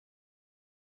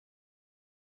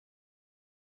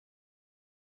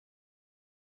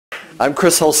I'm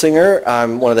Chris Holsinger.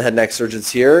 I'm one of the head neck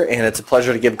surgeons here, and it's a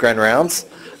pleasure to give grand rounds.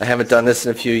 I haven't done this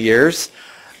in a few years.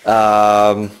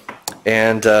 Rob,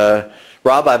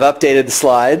 I've updated the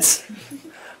slides.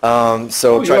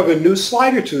 You have a new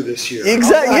slide or two this year.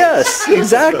 Exactly. Yes,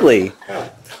 exactly.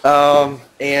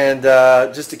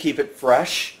 Just to keep it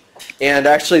fresh. And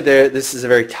actually, this is a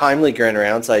very timely grand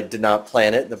rounds. I did not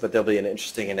plan it, but there'll be an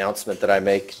interesting announcement that I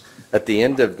make at the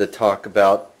end of the talk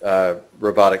about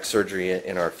robotic surgery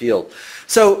in our field.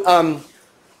 So,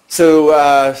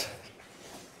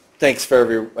 thanks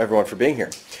for everyone for being here.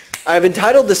 I've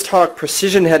entitled this talk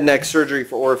 "Precision Head and Neck Surgery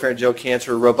for Oropharyngeal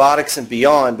Cancer: Robotics and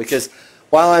Beyond" because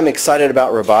while I'm excited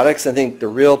about robotics, I think the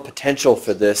real potential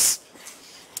for this,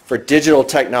 for digital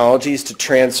technologies to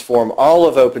transform all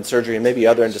of open surgery and maybe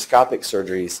other endoscopic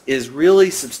surgeries, is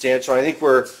really substantial. I think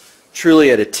we're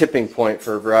truly at a tipping point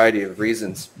for a variety of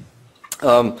reasons.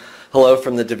 Hello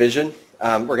from the division.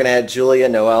 We're going to add Julia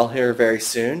Noel here very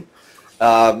soon.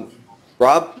 Rob,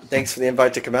 thanks for the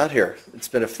invite to come out here. It's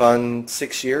been a fun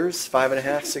 6 years,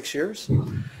 5.5, 6 years,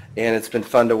 and it's been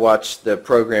fun to watch the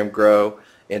program grow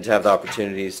and to have the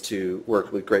opportunities to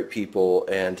work with great people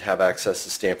and have access to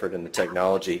Stanford and the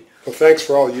technology. Well, thanks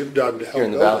for all you've done to help here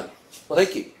in the Valley. Well,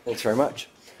 thank you. Thanks very much.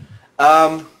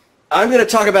 I'm going to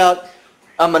talk about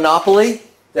a monopoly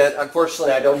that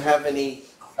unfortunately I don't have any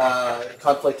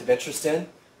conflict of interest in. In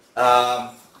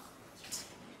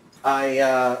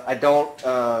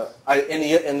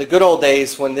the good old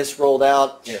days when this rolled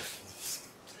out,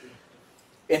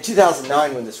 in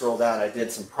 2009 when this rolled out, I did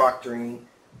some proctoring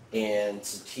and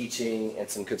some teaching and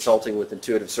some consulting with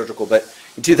Intuitive Surgical. But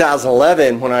in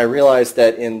 2011, when I realized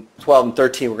that in 12 and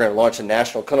 13 we're going to launch a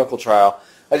national clinical trial,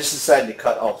 I just decided to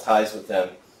cut all ties with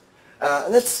them.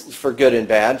 And that's for good and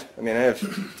bad. I mean, I have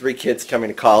 3 kids coming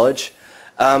to college.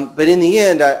 But in the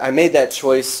end, I made that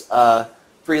choice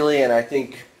freely and I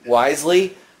think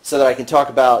wisely so that I can talk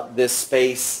about this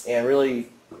space and really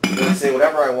say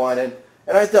whatever I wanted.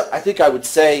 And I think I would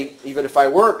say, even if I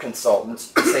were a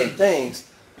consultant, the same things.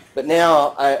 But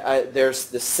now there's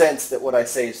the sense that what I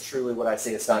say is truly what I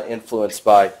say. It's not influenced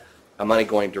by money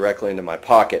going directly into my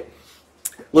pocket.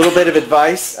 A little bit of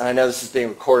advice. I know this is being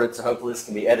recorded, so hopefully this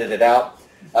can be edited out.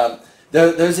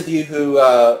 Those of you who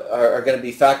are going to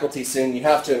be faculty soon, you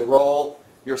have to enroll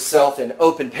yourself in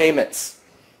open payments.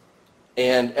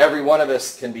 And every one of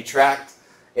us can be tracked,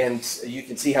 and you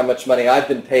can see how much money I've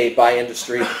been paid by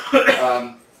industry.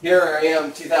 Here I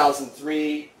am,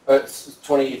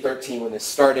 2013 when this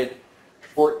started,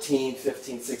 14,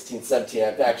 15, 16, 17.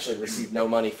 I've actually received no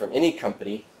money from any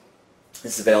company.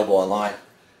 It's available online.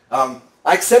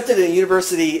 I accepted a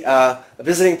university, a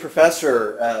visiting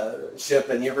professorship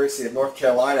at the University of North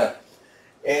Carolina,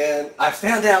 and I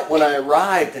found out when I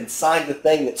arrived and signed the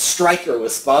thing that Stryker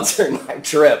was sponsoring my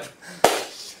trip.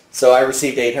 So I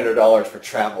received $800 for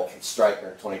travel from Stryker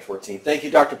in 2014. Thank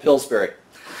you, Dr. Pillsbury.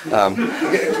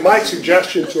 My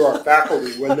suggestion to our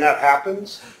faculty, when that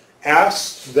happens,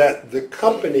 ask that the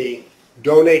company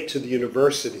donate to the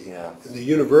university, and the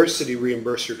university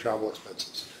reimburse your travel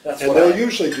expenses. And they'll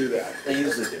usually do that. They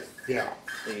usually do. Yeah.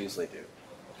 They usually do.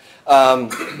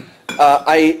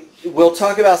 I will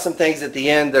talk about some things at the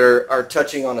end that are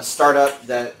touching on a startup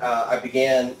that I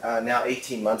began now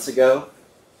 18 months ago.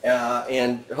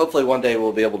 And hopefully one day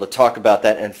we'll be able to talk about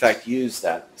that and in fact use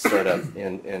that startup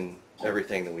in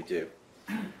everything that we do.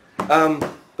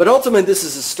 But ultimately this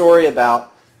is a story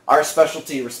about our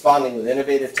specialty responding with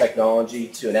innovative technology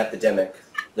to an epidemic,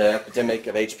 the epidemic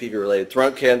of HPV-related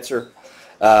throat cancer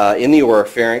in the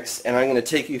oropharynx. And I'm going to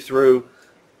take you through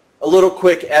a little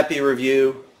quick epi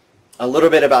review, a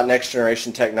little bit about next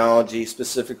generation technology,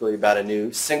 specifically about a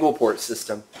new single port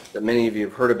system that many of you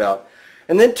have heard about.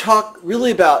 And then talk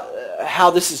really about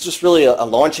how this is just really a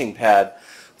launching pad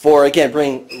for, again,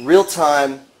 bringing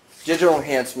real-time digital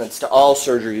enhancements to all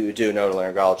surgery we do in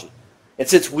otolaryngology. And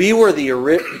since we were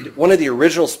one of the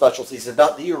original specialties, if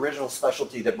not the original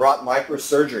specialty that brought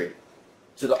microsurgery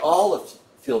to all of the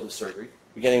field of surgery,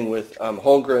 beginning with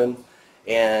Holmgren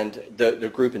and the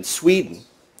group in Sweden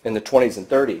in the 20s and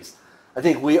 30s, I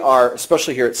think we are,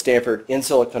 especially here at Stanford, in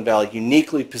Silicon Valley,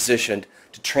 uniquely positioned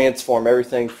to transform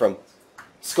everything from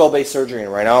skull-based surgery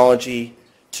and rhinology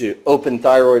to open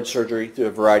thyroid surgery through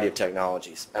a variety of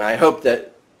technologies. And I hope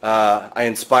that I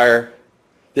inspire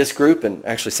this group and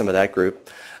actually some of that group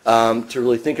to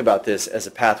really think about this as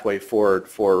a pathway forward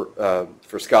for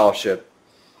scholarship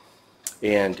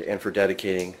and for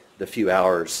dedicating the few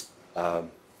hours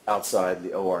outside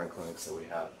the OR and clinics that we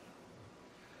have.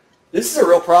 This is a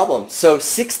real problem. So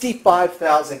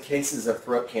 65,000 cases of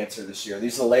throat cancer this year.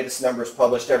 These are the latest numbers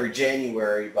published every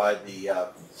January by the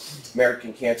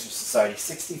American Cancer Society.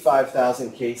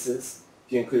 65,000 cases,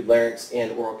 if you include larynx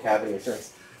and oral cavity and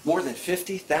pharynx. More than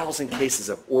 50,000 cases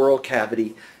of oral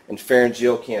cavity and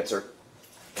pharyngeal cancer.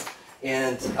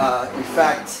 And in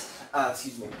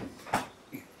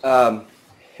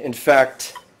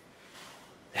fact,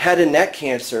 head and neck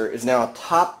cancer is now a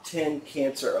top 10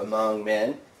 cancer among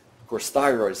men. Of course,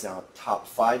 thyroid is now a top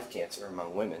 5 cancer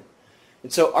among women.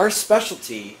 And so our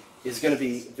specialty is going to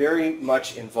be very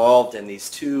much involved in these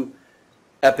two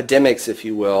epidemics, if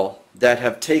you will, that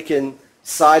have taken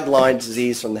sideline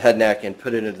disease from the head and neck and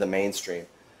put it into the mainstream.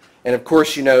 And of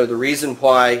course, you know, the reason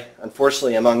why,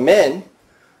 unfortunately, among men,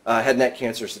 head and neck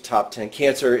cancer is the top 10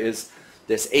 cancer is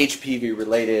this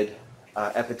HPV-related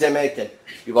epidemic, and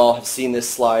you all have seen this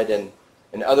slide in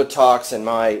other talks and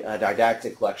my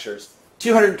didactic lectures.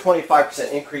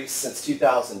 225% increase since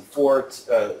 2004,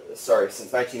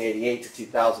 since 1988 to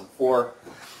 2004.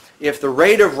 If the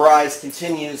rate of rise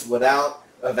continues without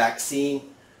a vaccine,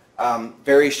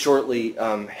 very shortly,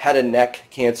 head and neck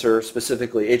cancer,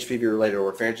 specifically HPV-related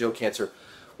or pharyngeal cancer,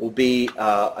 will be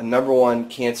a #1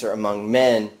 cancer among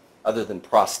men other than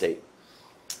prostate,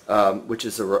 which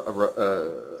is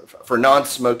for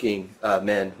non-smoking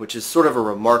men, which is sort of a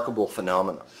remarkable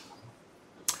phenomenon.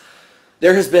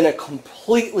 There has been a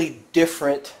completely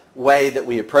different way that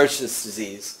we approach this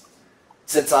disease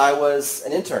since I was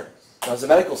an intern. I was a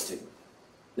medical student.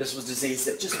 This was a disease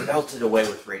that just melted away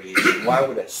with radiation. Why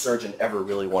would a surgeon ever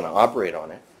really want to operate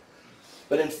on it?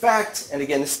 But in fact, and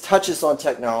again, this touches on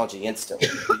technology instantly.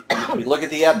 We look at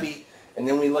the EPI, and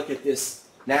then we look at this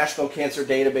National Cancer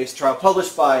Database trial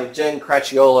published by Jen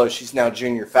Cracchiolo. She's now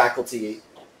junior faculty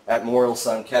at Memorial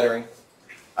Sloan Kettering.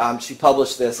 She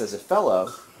published this as a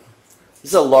fellow.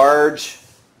 This is a large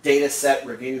data set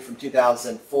review from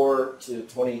 2004 to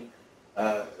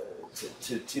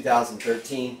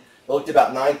 2013. It looked at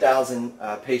about 9,000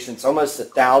 patients, almost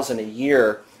 1,000 a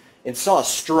year, and saw a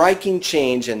striking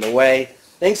change in the way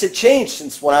things had changed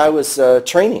since when I was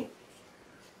training.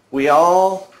 We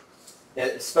all,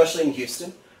 especially in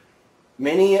Houston,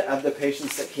 many of the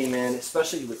patients that came in,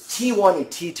 especially with T1 and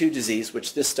T2 disease,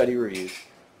 which this study reviewed,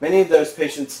 many of those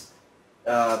patients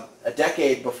a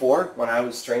decade before, when I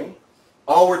was training,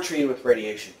 all were treated with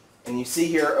radiation. And you see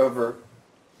here over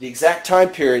the exact time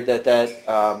period that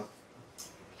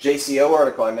JCO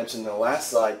article I mentioned in the last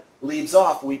slide leaves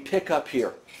off, we pick up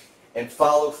here and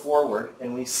follow forward,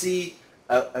 and we see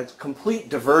a complete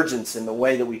divergence in the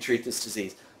way that we treat this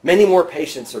disease. Many more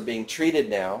patients are being treated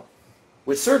now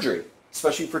with surgery,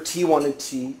 especially for T1 and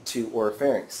T2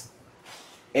 oropharynx.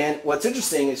 And what's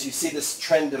interesting is you see this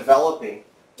trend developing,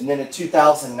 and then in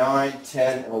 2009,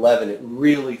 10, and 11, it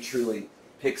really, truly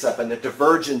picks up. And the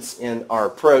divergence in our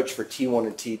approach for T1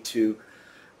 and T2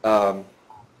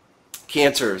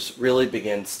 cancers really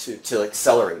begins to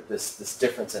accelerate this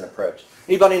difference in approach.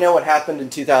 Anybody know what happened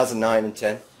in 2009 and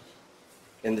 10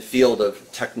 in the field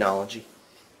of technology?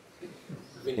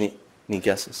 Any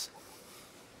guesses?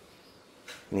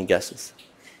 Any guesses?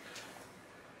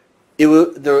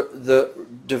 The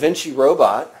Da Vinci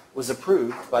robot was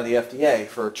approved by the FDA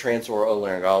for transoral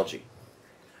otolaryngology.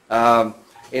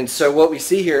 And so what we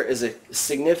see here is a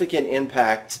significant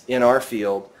impact in our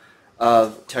field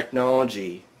of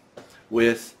technology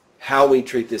with how we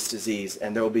treat this disease,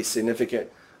 and there will be significant,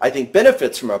 I think,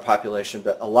 benefits from our population,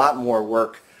 but a lot more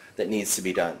work that needs to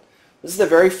be done. This is the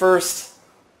very first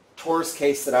TORS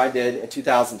case that I did in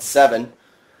 2007.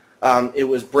 It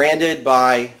was branded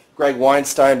by Greg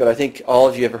Weinstein, but I think all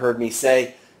of you have heard me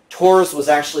say TORS was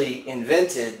actually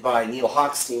invented by Neil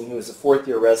Hochstein, who was a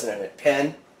fourth-year resident at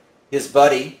Penn. His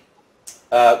buddy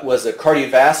was a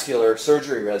cardiovascular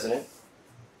surgery resident,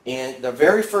 and the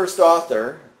very first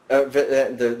author,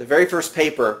 the very first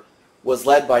paper was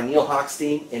led by Neil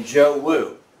Hochstein and Joe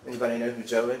Wu. Anybody know who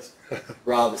Joe is?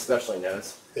 Rob especially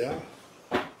knows. Yeah.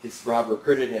 Rob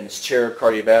recruited him as chair of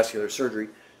cardiovascular surgery.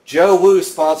 Joe Wu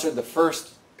sponsored the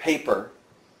first paper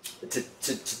to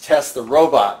test the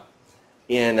robot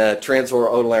in transoral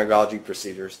otolaryngology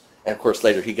procedures. And of course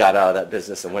later he got out of that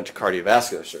business and went to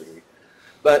cardiovascular surgery.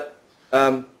 But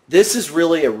this is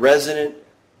really a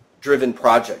resident-driven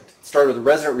project. It started with a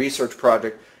resident research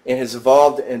project and has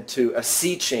evolved into a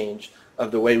sea change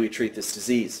of the way we treat this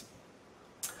disease.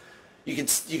 You can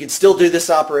still do this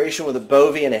operation with a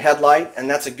bovie and a headlight, and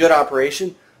that's a good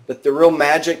operation, but the real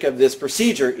magic of this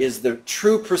procedure is the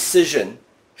true precision,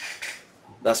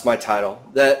 that's my title,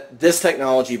 that this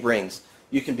technology brings.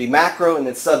 You can be macro and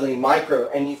then suddenly micro,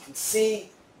 and you can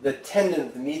see the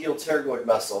tendon, the medial pterygoid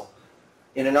muscle,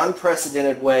 in an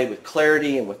unprecedented way with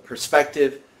clarity and with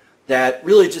perspective that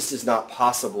really just is not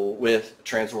possible with a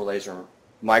transoral laser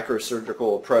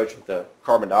microsurgical approach with a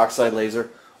carbon dioxide laser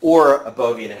or a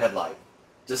bovie and a headlight.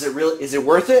 Is it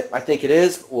worth it? I think it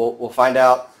is. We'll find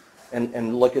out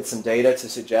and look at some data to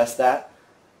suggest that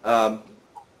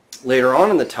later on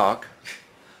in the talk.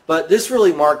 But this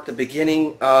really marked the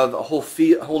beginning of a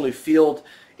whole new field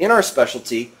in our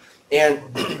specialty, and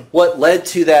what led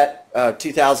to that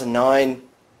 2009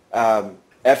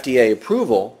 FDA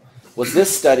approval was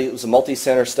this study. It was a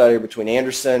multi-center study between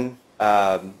Anderson,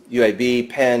 UAB,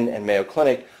 Penn, and Mayo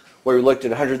Clinic, where we looked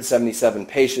at 177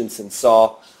 patients and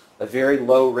saw a very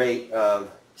low rate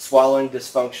of swallowing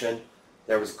dysfunction.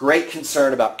 There was great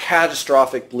concern about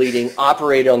catastrophic bleeding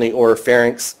operated on the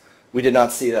oropharynx. We did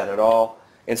not see that at all.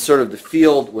 And sort of the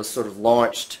field was sort of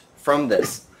launched from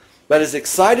this. But as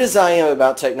excited as I am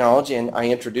about technology, and I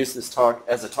introduced this talk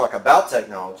as a talk about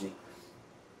technology,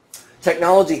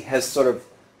 technology has sort of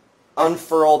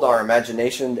unfurled our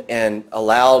imagination and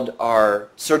allowed our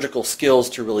surgical skills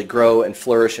to really grow and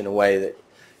flourish in a way that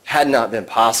had not been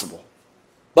possible.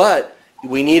 But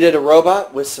we needed a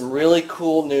robot with some really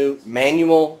cool new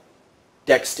manual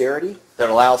dexterity that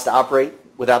allows us to operate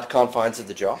without the confines of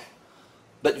the jaw.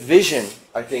 But vision,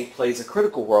 I think, plays a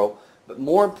critical role. But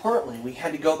more importantly, we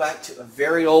had to go back to a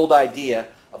very old idea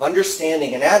of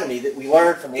understanding anatomy that we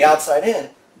learned from the outside in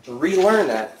to relearn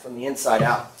that from the inside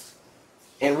out.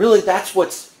 And really, that's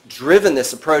what's driven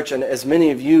this approach. And as many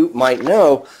of you might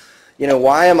know,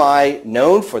 why am I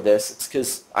known for this? It's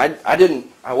because I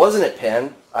wasn't at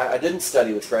Penn. I didn't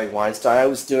study with Greg Weinstein. I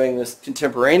was doing this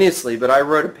contemporaneously, but I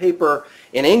wrote a paper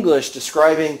in English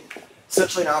describing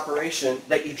essentially an operation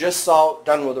that you just saw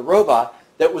done with a robot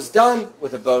that was done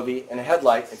with a bovie and a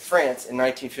headlight in France in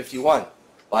 1951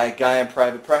 by a guy in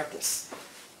private practice.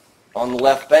 On the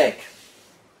left bank,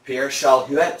 Pierre Charles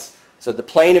Huet. So the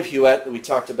plane of Huet that we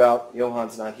talked about,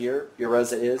 Johann's not here,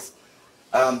 Pierreza is,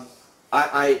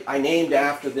 I named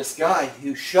after this guy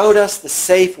who showed us the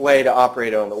safe way to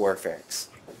operate on the oropharynx.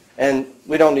 And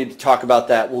we don't need to talk about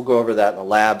that. We'll go over that in the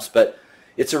labs. But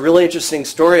it's a really interesting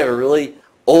story of a really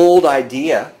old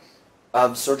idea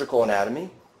of surgical anatomy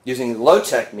using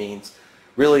low-tech means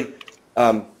really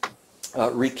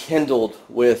rekindled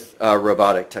with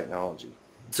robotic technology.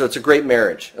 So it's a great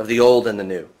marriage of the old and the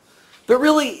new. But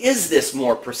really, is this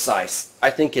more precise? I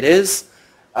think it is.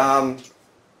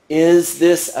 Is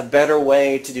this a better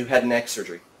way to do head and neck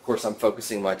surgery? Of course, I'm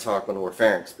focusing my talk on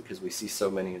oropharynx because we see so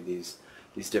many of these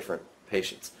different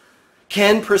patients.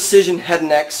 Can precision head and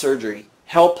neck surgery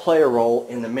help play a role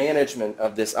in the management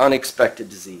of this unexpected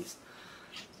disease?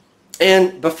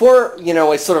 And before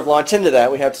we sort of launch into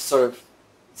that, we have to sort of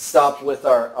stop with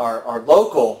our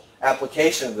local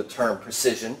application of the term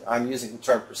precision. I'm using the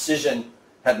term precision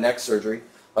head and neck surgery.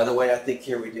 By the way, I think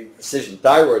here we do precision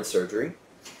thyroid surgery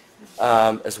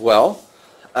as well.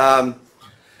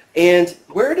 And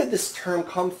where did this term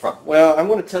come from? Well, I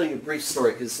want to tell you a brief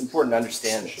story because it's important to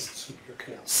understand this.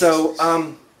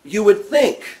 So you would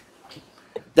think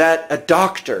that a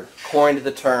doctor coined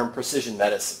the term precision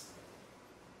medicine.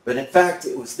 But in fact,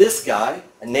 it was this guy,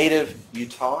 a native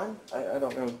Utahan. I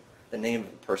don't know the name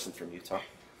of the person from Utah.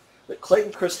 But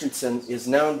Clayton Christensen is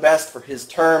known best for his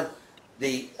term,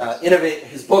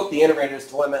 his book, The Innovator's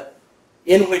Dilemma,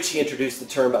 in which he introduced the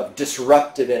term of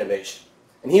disruptive innovation.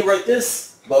 And he wrote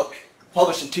this book,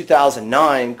 published in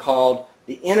 2009, called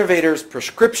The Innovator's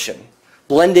Prescription,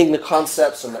 blending the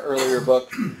concepts from the earlier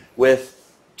book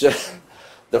with just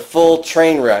the full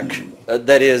train wreck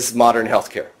that is modern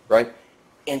healthcare, right?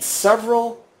 And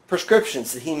several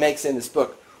prescriptions that he makes in this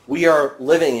book we are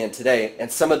living in today,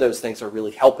 and some of those things are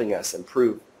really helping us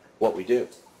improve what we do.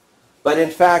 But in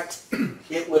fact,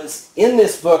 it was in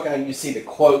this book, and you see the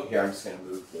quote here. I'm just going to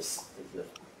move this because the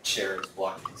chair is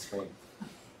blocking the screen.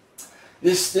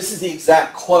 This is the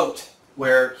exact quote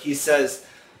where he says,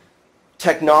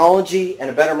 technology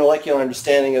and a better molecular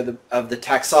understanding of the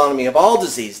taxonomy of all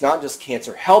disease, not just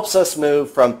cancer, helps us move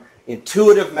from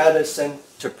intuitive medicine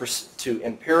to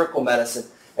empirical medicine,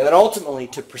 and then ultimately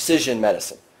to precision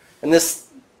medicine. And this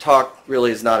talk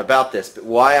really is not about this, but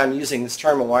why I'm using this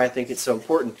term and why I think it's so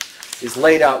important is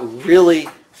laid out really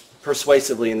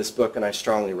persuasively in this book, and I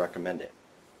strongly recommend it.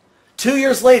 2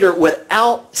 years later,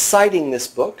 without citing this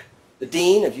book, the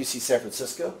dean of UC San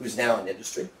Francisco, who's now in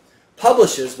industry,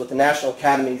 publishes with the National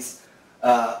Academies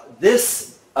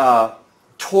this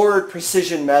Toward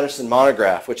Precision Medicine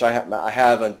monograph, which I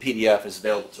have on PDF, is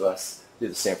available to us through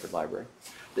the Stanford Library,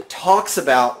 that talks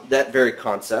about that very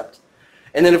concept.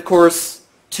 And then, of course,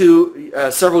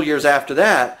 several years after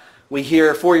that, we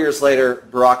hear 4 years later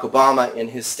Barack Obama in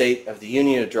his State of the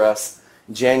Union address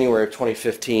January of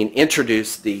 2015,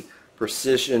 introduced the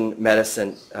Precision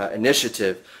Medicine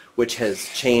Initiative, which has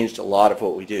changed a lot of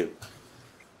what we do.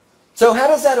 So how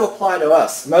does that apply to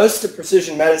us? Most of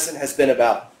precision medicine has been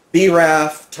about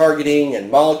BRAF, targeting, and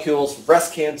molecules for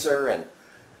breast cancer, and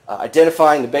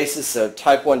identifying the basis of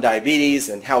type 1 diabetes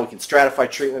and how we can stratify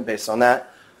treatment based on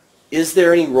that. Is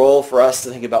there any role for us to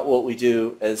think about what we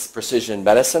do as precision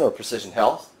medicine or precision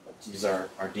health? To use our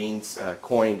Dean's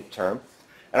coined term.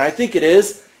 And I think it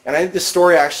is. And I think the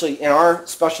story actually in our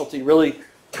specialty really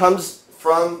comes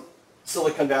from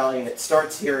Silicon Valley, and it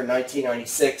starts here in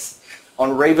 1996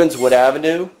 on Ravenswood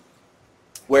Avenue,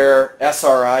 where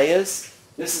SRI is.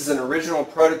 This is an original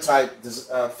prototype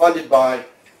funded by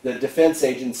the defense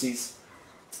agencies,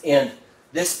 and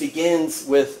this begins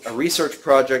with a research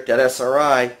project at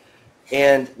SRI,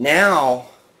 and now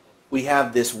we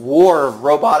have this war of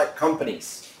robotic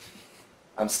companies.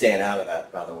 I'm staying out of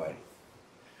that, by the way.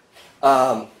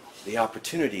 The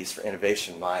opportunities for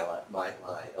innovation might lie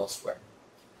elsewhere.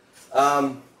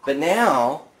 But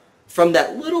now, from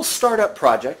that little startup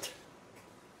project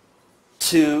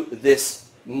to this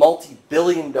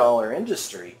multi-billion-dollar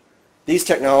industry, these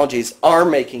technologies are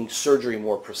making surgery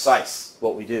more precise,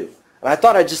 what we do. And I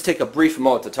thought I'd just take a brief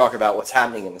moment to talk about what's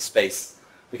happening in the space,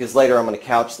 because later I'm going to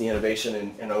couch the innovation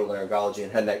in otolaryngology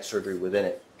and head and neck surgery within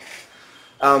it.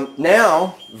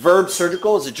 Now, Verb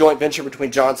Surgical is a joint venture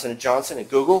between Johnson & Johnson and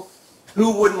Google.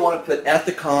 Who wouldn't want to put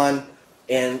Ethicon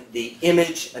and the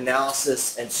image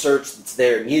analysis and search that's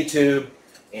there in YouTube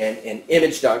and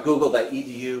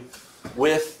image.google.edu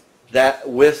with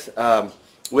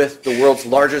the world's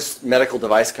largest medical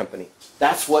device company?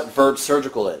 That's what Verb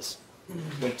Surgical is.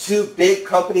 When two big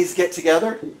companies get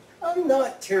together, I'm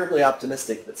not terribly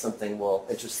optimistic that something will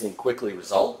interesting quickly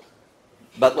result,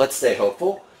 but let's stay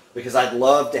hopeful, because I'd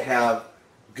love to have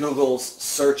Google's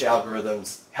search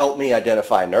algorithms help me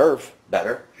identify nerve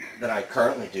better than I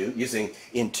currently do using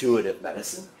intuitive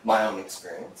medicine, my own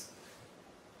experience.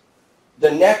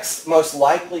 The next most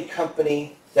likely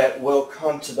company that will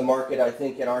come to the market, I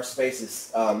think, in our space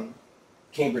is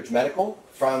Cambridge Medical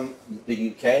from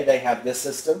the UK. They have this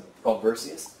system called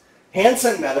Versius.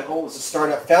 Hansen Medical was a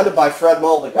startup founded by Fred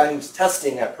Mull, the guy who was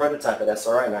testing that prototype at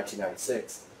SRI in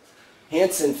 1996.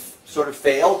 Hansen sort of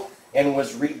failed and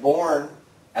was reborn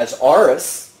as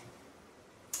Auris.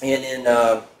 And in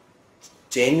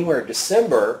January or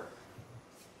December,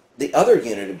 the other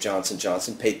unit of Johnson &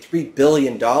 Johnson paid $3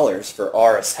 billion for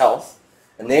Auris Health.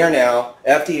 And they are now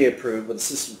FDA approved with a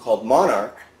system called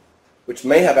Monarch, which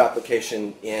may have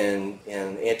application in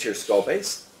anterior skull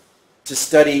base, to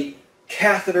study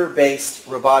catheter-based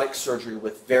robotic surgery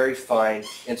with very fine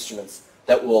instruments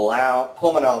that will allow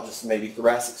pulmonologists and maybe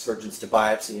thoracic surgeons to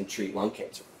biopsy and treat lung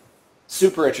cancer.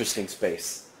 Super interesting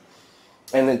space.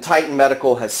 And then Titan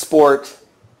Medical has sport,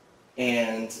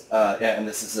 and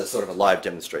this is a sort of a live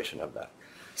demonstration of that.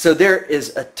 So there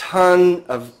is a ton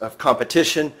of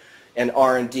competition and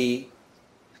R&D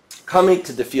coming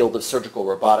to the field of surgical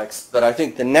robotics, but I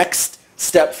think the next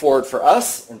step forward for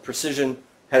us in precision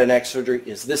head and neck surgery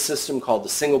is this system called the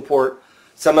single port.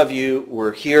 Some of you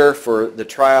were here for the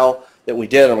trial that we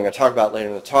did, and I'm going to talk about later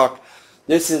in the talk.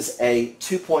 This is a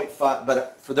 2.5,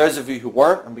 but for those of you who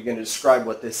weren't, I'm going to describe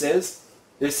what this is.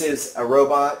 This is a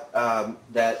robot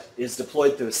that is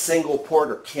deployed through a single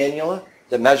port or cannula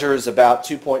that measures about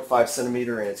 2.5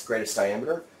 centimeter in its greatest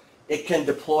diameter. It can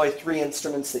deploy 3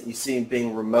 instruments that you see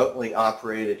being remotely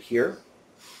operated here.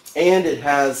 And it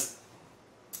has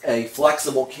a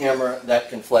flexible camera that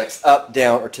can flex up,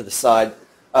 down, or to the side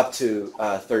up to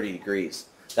 30 degrees.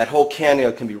 That whole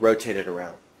cannula can be rotated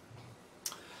around.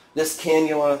 This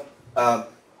cannula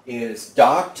is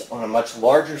docked on a much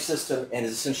larger system and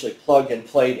is essentially plug and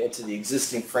played into the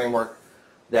existing framework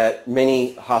that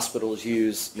many hospitals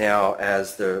use now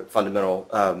as the fundamental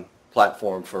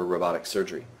platform for robotic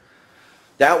surgery.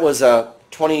 That was a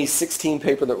 2016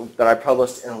 paper that I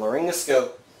published in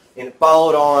Laryngoscope, and it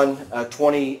followed on a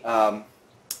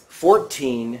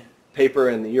 2014 paper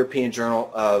in the European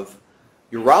Journal of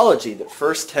Urology that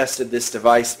first tested this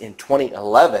device in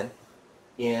 2011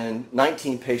 in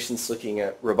 19 patients looking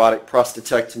at robotic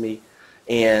prostatectomy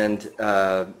and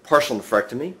partial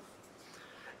nephrectomy.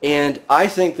 And I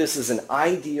think this is an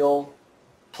ideal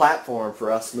platform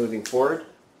for us moving forward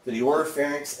for the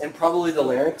oropharynx and probably the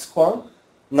larynx quorum.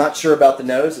 I'm not sure about the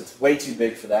nose. It's way too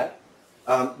big for that.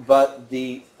 But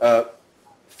the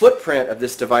footprint of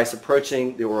this device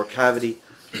approaching the oral cavity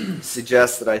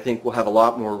suggests that I think we'll have a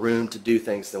lot more room to do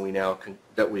things than we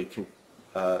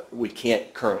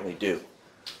can't currently do.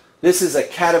 This is a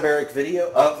cadaveric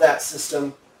video of that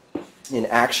system in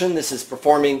action. This is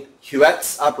performing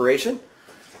Huet's operation.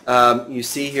 You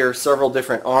see here several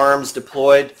different arms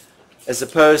deployed. As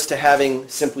opposed to having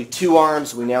simply 2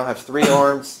 arms, we now have 3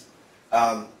 arms.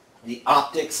 The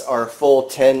optics are full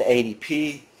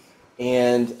 1080p,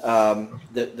 and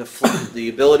the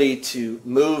ability to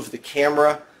move the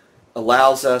camera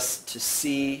allows us to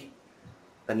see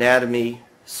anatomy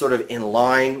sort of in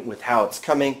line with how it's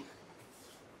coming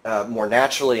more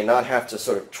naturally, and not have to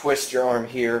sort of twist your arm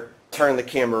here, turn the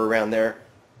camera around there.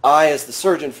 I, as the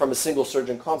surgeon from a single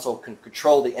surgeon console, can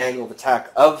control the angle of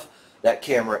attack of that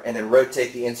camera and then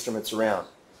rotate the instruments around.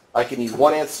 I can use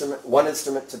one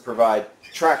instrument to provide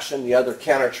traction, the other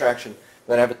counter traction.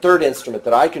 Then I have a third instrument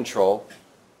that I control.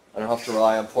 I don't have to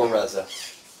rely on poor Reza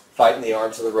fighting the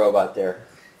arms of the robot there.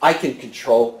 I can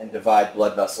control and divide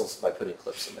blood vessels by putting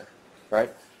clips in there,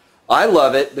 right? I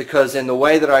love it because in the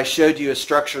way that I showed you a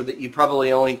structure that you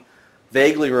probably only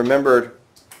vaguely remembered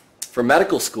from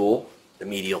medical school, the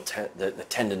medial the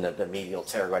tendon of the medial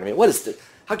pterygoid. I mean,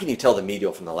 how can you tell the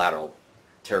medial from the lateral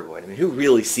pterygoid? I mean, who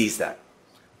really sees that?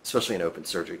 Especially in open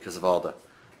surgery because of all the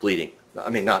bleeding. I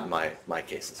mean, not in my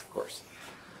cases, of course,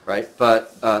 right?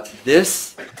 But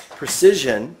this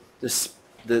precision,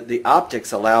 the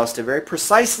optics allow us to very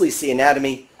precisely see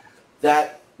anatomy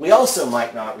that we also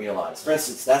might not realize. For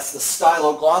instance, that's the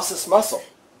styloglossus muscle.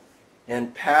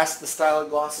 And past the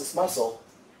styloglossus muscle,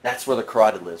 that's where the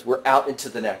carotid lives. We're out into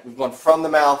the neck. We've gone from the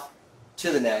mouth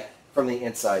to the neck, from the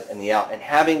inside and the out. And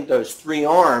having those 3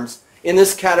 arms in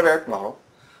this cadaveric model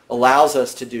allows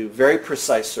us to do very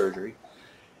precise surgery.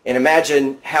 And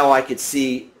imagine how I could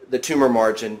see the tumor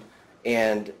margin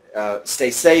and stay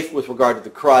safe with regard to the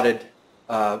carotid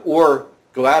or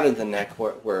go out into the neck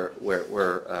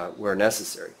where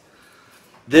necessary.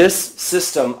 This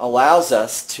system allows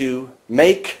us to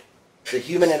make the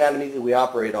human anatomy that we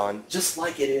operate on just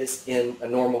like it is in a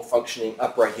normal functioning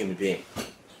upright human being.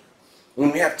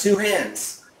 When we have 2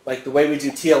 hands, like the way we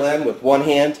do TLM with 1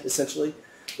 hand essentially,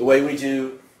 the way we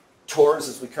do TORS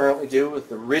as we currently do with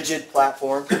the rigid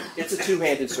platform, it's a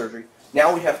 2-handed surgery.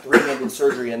 Now we have 3-handed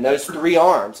surgery, and those 3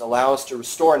 arms allow us to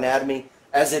restore anatomy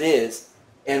as it is,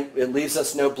 and it leaves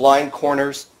us no blind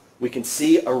corners. We can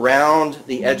see around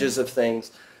the edges of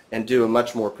things and do a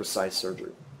much more precise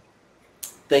surgery.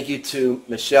 Thank you to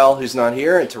Michelle, who's not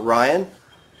here, and to Ryan,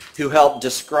 who helped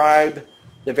describe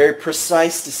the very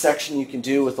precise dissection you can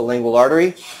do with the lingual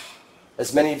artery.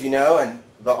 As many of you know, and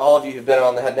all of you who've been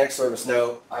on the head and neck service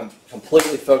know, I'm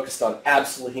completely focused on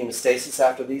absolute hemostasis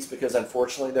after these because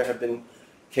unfortunately there have been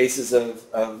cases of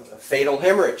fatal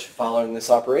hemorrhage following this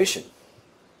operation.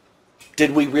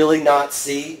 Did we really not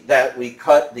see that we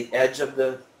cut the edge of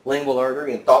the lingual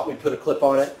artery and thought we put a clip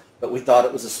on it, but we thought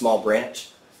it was a small branch?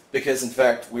 Because in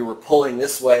fact we were pulling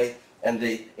this way and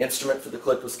the instrument for the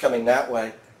clip was coming that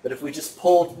way. But if we just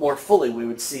pulled more fully, we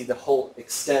would see the whole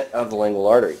extent of the lingual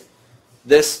artery.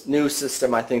 This new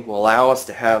system, I think, will allow us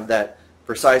to have that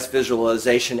precise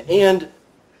visualization and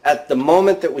at the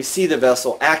moment that we see the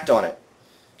vessel, act on it.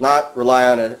 Not rely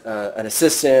on an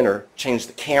assistant or change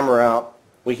the camera out.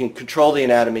 We can control the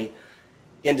anatomy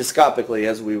endoscopically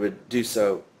as we would do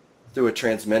so through a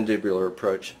transmandibular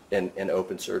approach in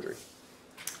open surgery.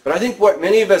 But I think what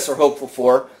many of us are hopeful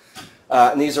for,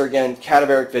 and these are again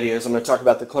cadaveric videos, I'm going to talk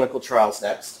about the clinical trials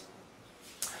next,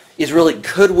 is really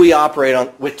could we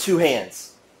operate with 2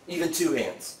 hands, even 2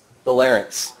 hands, the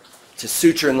larynx, to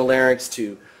suture in the larynx,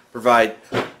 to provide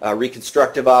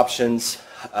reconstructive options,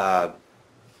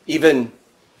 even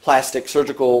plastic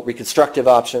surgical reconstructive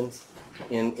options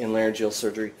in laryngeal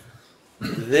surgery.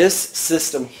 This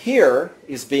system here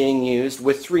is being used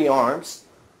with 3 arms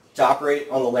to operate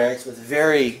on the larynx with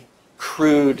very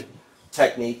crude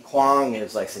technique. Kwong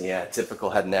is like saying, yeah, typical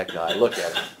head and neck guy. Look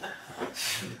at him.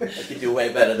 I could do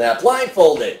way better than that.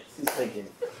 Blindfolded, he's thinking.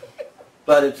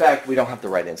 But in fact, we don't have the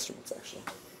right instruments, actually.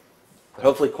 But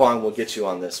hopefully Kwong will get you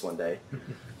on this one day.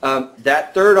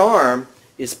 That 3rd arm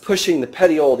is pushing the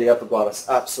petiole of the epiglottis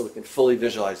up so we can fully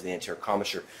visualize the anterior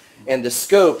commissure. And the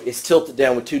scope is tilted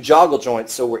down with 2 joggle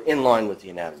joints so we're in line with the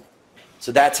anatomy.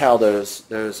 So that's how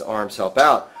those arms help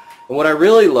out. And what I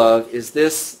really love is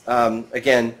this,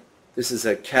 again, this is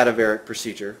a cadaveric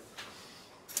procedure,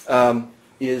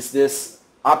 is this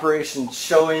operation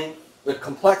showing the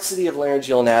complexity of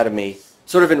laryngeal anatomy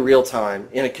sort of in real time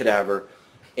in a cadaver.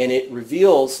 And it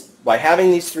reveals, by having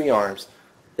these 3 arms,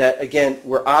 that, again,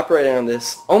 we're operating on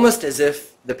this almost as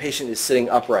if the patient is sitting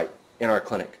upright in our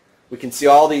clinic. We can see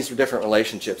all these different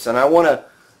relationships. And I want to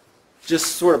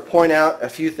just sort of point out a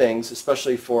few things,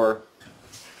 especially for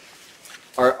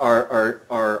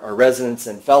our residents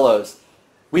and fellows.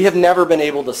 We have never been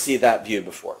able to see that view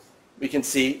before. We can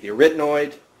see the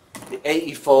arytenoid, the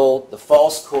AE fold, the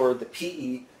false chord, the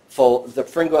PE fold, the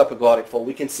pharyngoepiglottic fold,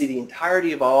 we can see the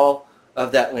entirety of all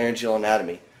of that laryngeal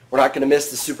anatomy. We're not going to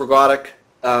miss the supraglottic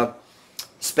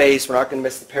space. We're not going to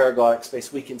miss the paraglottic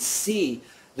space. We can see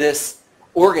this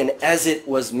organ as it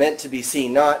was meant to be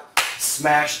seen, not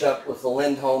smashed up with the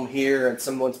Lindholm here and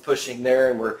someone's pushing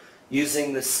there and we're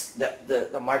using this,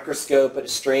 the microscope at a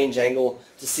strange angle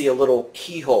to see a little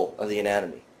keyhole of the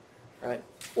anatomy, right?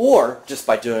 Or just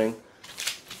by doing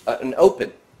an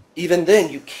open. Even then,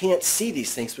 you can't see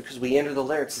these things because we enter the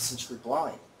larynx essentially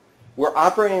blind. We're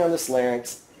operating on this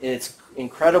larynx in its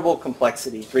incredible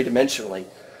complexity, three-dimensionally,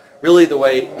 really the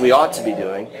way we ought to be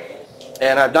doing.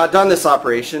 And I've not done this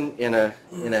operation in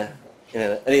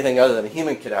anything other than a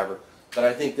human cadaver, but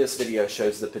I think this video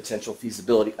shows the potential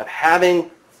feasibility of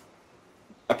having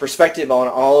a perspective on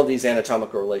all of these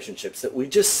anatomical relationships that we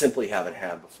just simply haven't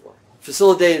had before,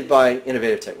 facilitated by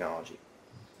innovative technology.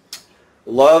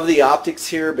 Love the optics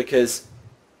here because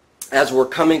as we're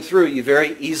coming through, you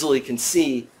very easily can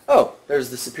see, oh, there's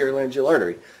the superior laryngeal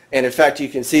artery. And in fact, you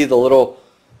can see the little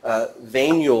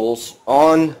venules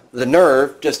on the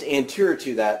nerve just anterior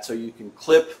to that, so you can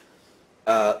clip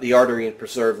the artery and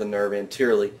preserve the nerve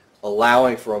anteriorly,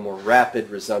 allowing for a more rapid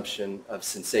resumption of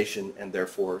sensation and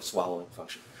therefore swallowing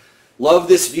function. Love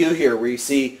this view here where you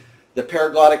see the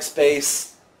paraglottic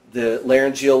space, the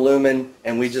laryngeal lumen,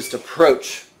 and we just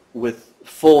approach with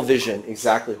full vision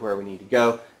exactly where we need to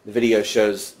go. The video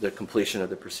shows the completion of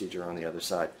the procedure on the other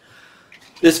side.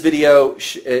 This video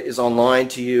is online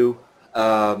to you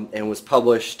and was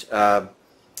published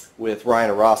with Ryan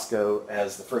Orozco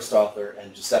as the first author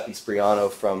and Giuseppe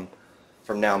Spriano from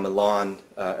now Milan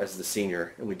as the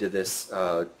senior. And we did this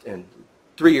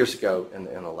 3 years ago in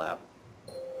a lab.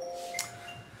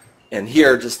 And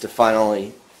here, just to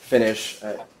finally finish,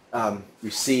 you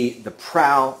see the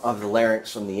prow of the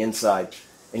larynx from the inside.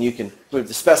 And you can move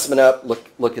the specimen up,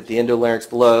 look at the endolarynx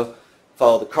below,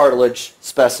 follow the cartilage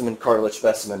specimen,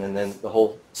 and then the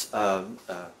whole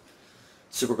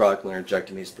supraglottic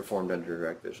laryngectomy is performed under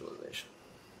direct visualization.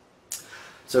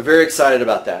 So very excited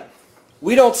about that.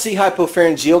 We don't see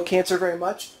hypopharyngeal cancer very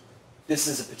much. This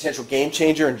is a potential game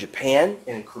changer in Japan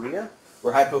and in Korea,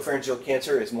 where hypopharyngeal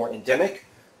cancer is more endemic,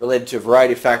 related to a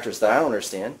variety of factors that I don't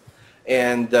understand.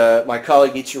 And my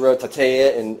colleague Ichiro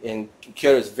Tateya in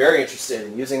Kyoto is very interested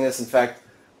in using this. In fact,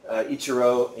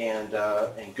 Ichiro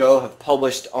and Go have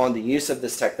published on the use of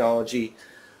this technology,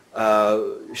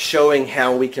 showing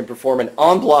how we can perform an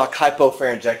en-bloc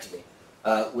hypopharyngectomy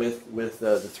with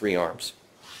the three arms.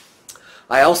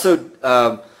 I also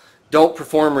don't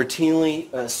perform routinely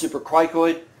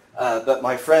supracricoid, but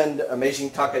my friend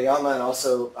Meijin Takayama and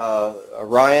also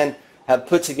Ryan have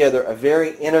put together a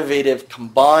very innovative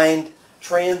combined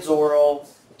transoral,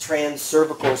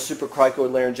 transcervical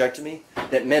supracricoid laryngectomy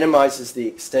that minimizes the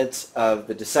extent of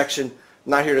the dissection.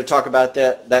 I'm not here to talk about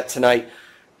that tonight,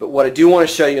 but what I do want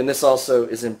to show you, and this also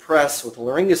is impressed with the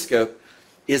laryngoscope,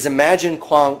 is imagine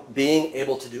Kwang being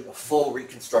able to do a full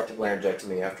reconstructive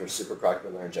laryngectomy after a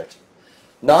supracricoid laryngectomy.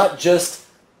 Not just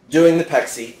doing the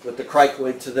pexy with the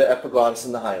cricoid to the epiglottis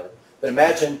and the hyla, but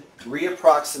imagine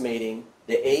reapproximating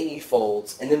the AE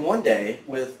folds, and then one day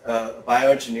with a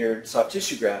bioengineered soft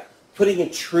tissue graft, putting a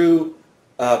true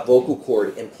vocal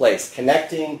cord in place,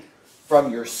 connecting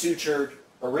from your sutured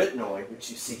arytenoid,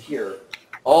 which you see here,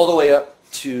 all the way up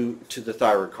to the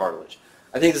thyroid cartilage.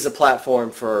 I think this is a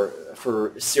platform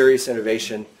for serious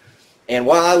innovation. And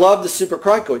while I love the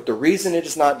supracricoid, the reason it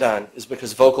is not done is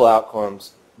because vocal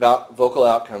outcomes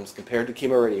compared to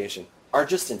chemoradiation are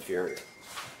just inferior.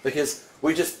 Because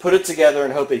we just put it together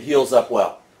and hope it heals up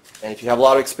well. And if you have a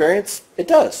lot of experience, it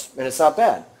does, and it's not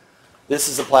bad. This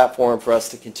is a platform for us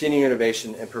to continue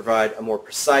innovation and provide a more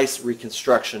precise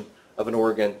reconstruction of an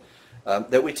organ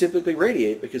that we typically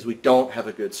radiate because we don't have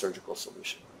a good surgical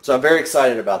solution. So I'm very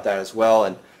excited about that as well.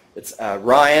 And it's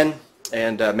Ryan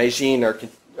and Meijin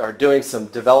are doing some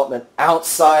development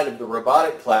outside of the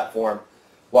robotic platform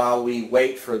while we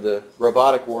wait for the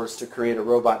robotic wars to create a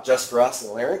robot just for us in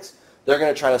the larynx. They're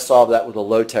going to try to solve that with a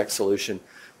low-tech solution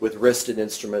with wristed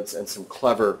instruments and some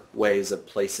clever ways of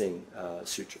placing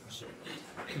sutures.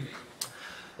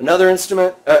 Another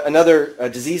instrument, another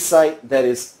disease site that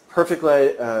is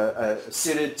perfectly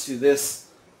suited to this,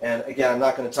 and again, I'm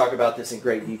not going to talk about this in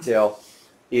great detail,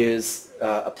 is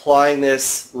applying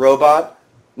this robot,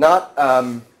 not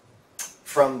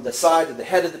from the side of the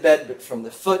head of the bed, but from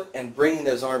the foot and bringing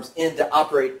those arms in to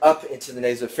operate up into the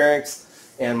nasopharynx.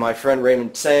 And my friend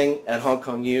Raymond Tseng at Hong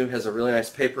Kong U has a really nice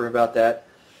paper about that.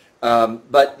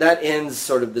 But that ends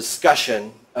sort of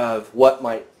discussion of what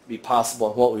might be possible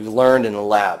and what we've learned in the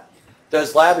lab.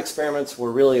 Those lab experiments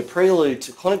were really a prelude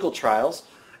to clinical trials,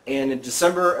 And in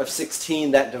December of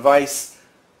 16, that device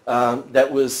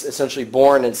that was essentially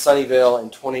born in Sunnyvale in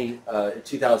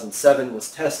 2007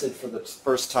 was tested for the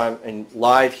first time in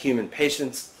live human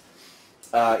patients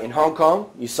in Hong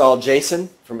Kong. You saw Jason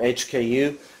from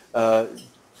HKU.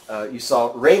 You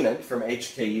saw Raymond from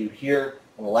HKU here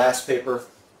in the last paper.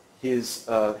 His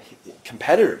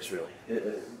competitors,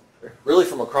 really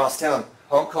from across town.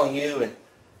 Hong Kong U and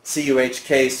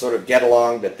CUHK sort of get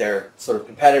along, but they're sort of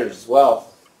competitors as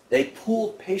well. They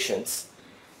pooled patients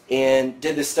and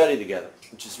did this study together,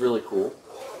 which is really cool.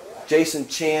 Jason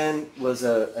Chan was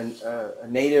a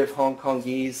native Hong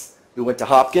Kongese who went to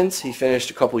Hopkins. He finished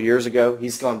a couple years ago.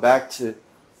 He's gone back to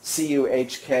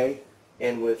CUHK,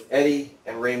 and with Eddie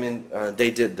and Raymond, they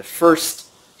did the first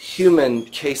human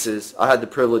cases. I had the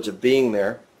privilege of being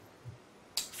there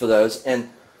for those, and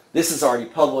this is already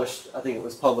published. I think it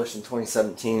was published in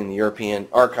 2017 in the European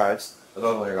Archives of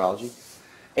Otolaryngology.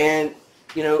 And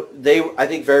you know, they, I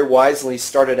think, very wisely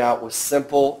started out with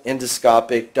simple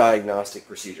endoscopic diagnostic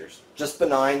procedures, just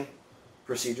benign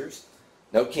procedures,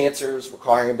 no cancers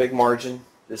requiring a big margin.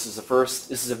 This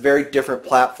is a very different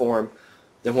platform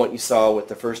than what you saw with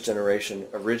the first generation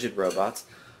of rigid robots.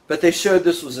 But they showed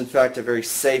this was in fact a very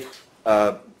safe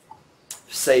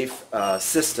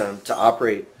system to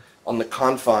operate on the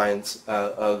confines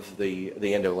of the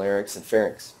endolarynx and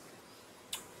pharynx.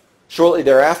 Shortly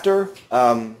thereafter,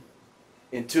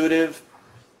 Intuitive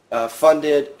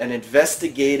funded an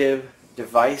investigative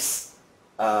device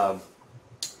trial,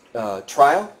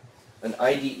 an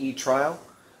IDE trial,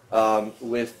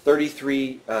 with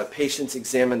 33 patients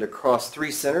examined across 3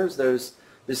 centers.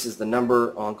 This is the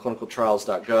number on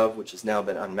clinicaltrials.gov, which has now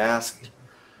been unmasked.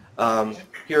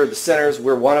 Here are the centers.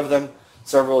 We're one of them.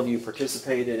 Several of you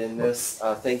participated in this.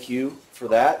 Thank you for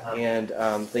that. And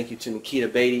thank you to Nikita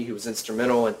Beatty, who was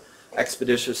instrumental in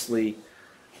expeditiously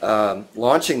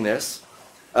launching this.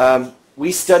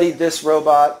 We studied this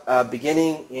robot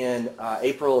beginning in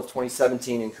April of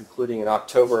 2017 and concluding in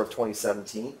October of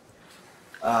 2017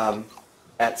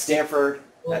 at Stanford,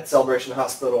 at Celebration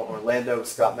Hospital in Orlando with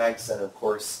Scott Magnuson, and of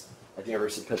course at the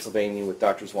University of Pennsylvania with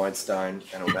Drs. Weinstein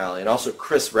and O'Malley, and also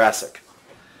Chris Rasick.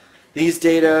 These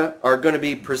data are going to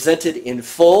be presented in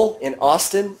full in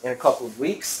Austin in a couple of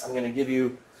weeks. I'm going to give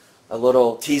you a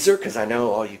little teaser because I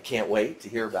know you can't wait to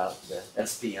hear about the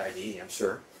SPID, I'm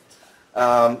sure.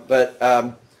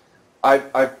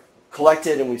 I've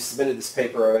collected and we've submitted this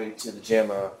paper already to the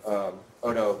JAMA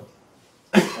Ono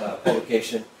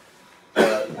publication,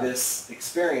 this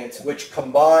experience, which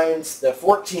combines the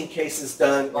 14 cases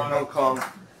done in Hong Kong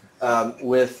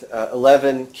with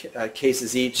 11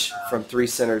 cases each from 3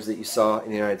 centers that you saw in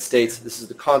the United States. This is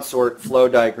the consort flow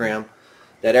diagram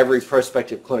that every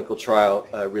prospective clinical trial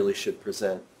really should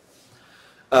present.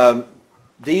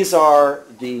 These are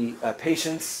the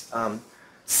patients,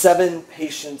 7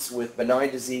 patients with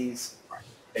benign disease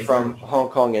from Hong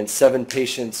Kong and 7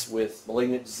 patients with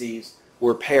malignant disease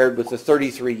were paired with the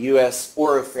 33 U.S.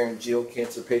 oropharyngeal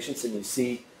cancer patients, and you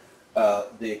see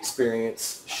the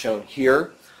experience shown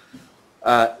here.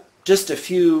 Just a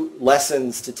few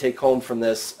lessons to take home from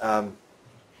this.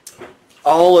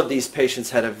 All of these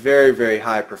patients had a very, very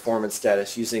high performance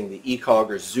status using the ECOG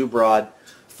or Zubrod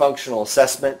functional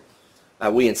assessment.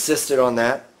 We insisted on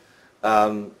that,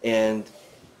 and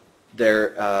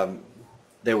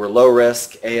they were low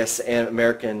risk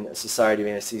American Society of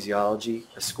Anesthesiology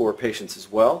score patients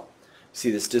as well. You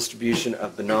see this distribution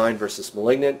of benign versus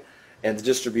malignant, and the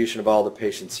distribution of all the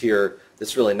patients here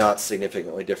that's really not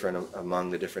significantly different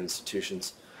among the different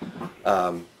institutions.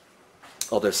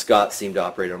 Although Scott seemed to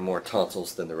operate on more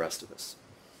tonsils than the rest of us.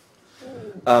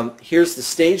 Here's the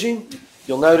staging.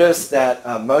 You'll notice that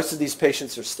most of these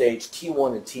patients are staged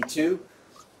T1 and T2.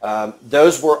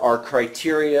 Those were our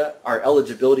criteria, our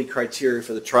eligibility criteria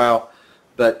for the trial,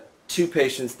 but 2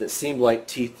 patients that seemed like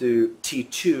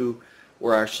T2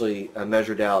 were actually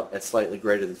measured out at slightly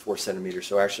greater than 4 centimeters,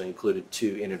 so actually included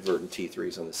 2 inadvertent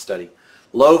T3s on the study.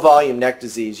 Low volume neck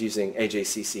disease using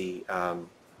AJCC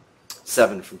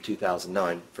 7 from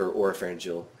 2009 for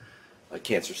oropharyngeal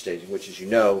cancer staging, which, as you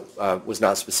know, was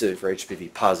not specific for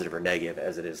HPV positive or negative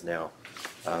as it is now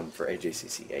for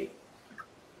AJCC 8.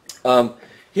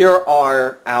 Here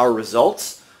are our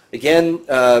results. Again,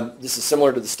 this is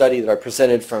similar to the study that I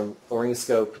presented from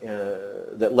laryngoscope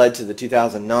that led to the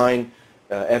 2009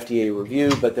 FDA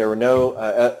review, but there were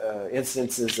no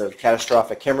instances of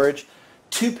catastrophic hemorrhage.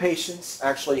 2 patients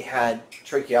actually had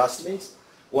tracheostomies.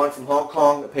 One from Hong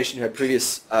Kong, a patient who had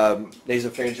previous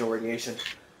nasopharyngeal radiation,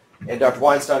 and Dr.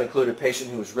 Weinstein included a patient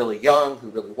who was really young, who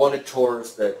really wanted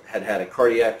TORS, that had had a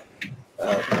cardiac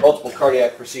multiple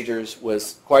cardiac procedures,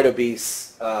 was quite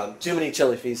obese, too many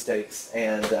chili feast steaks,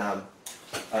 and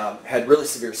had really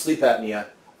severe sleep apnea,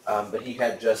 but he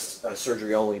had just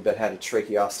surgery only, but had a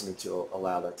tracheostomy to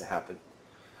allow that to happen.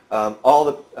 All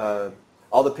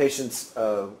the patients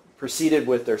proceeded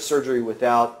with their surgery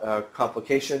without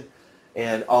complication,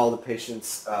 and all the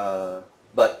patients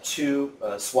but 2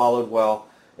 swallowed well,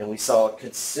 and we saw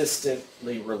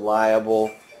consistently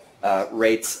reliable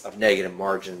rates of negative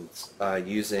margins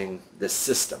using this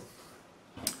system.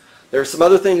 There are some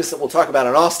other things that we'll talk about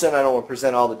in Austin. I don't want to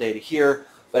present all the data here,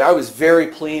 but I was very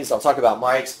pleased. I'll talk about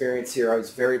my experience here. I was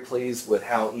very pleased with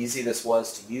how easy this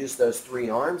was to use those 3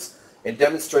 arms and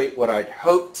demonstrate what I'd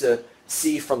hoped to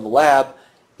see from the lab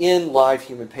in live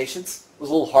human patients. It was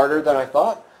a little harder than I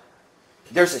thought.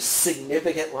 There's a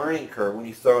significant learning curve when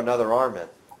you throw another arm in,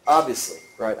 obviously,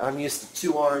 right? I'm used to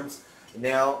 2 arms.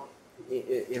 Now,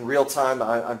 in real time,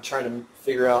 I'm trying to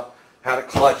figure out how to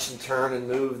clutch and turn and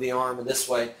move the arm in this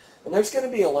way. And there's going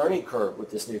to be a learning curve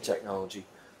with this new technology,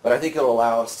 but I think it'll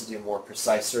allow us to do more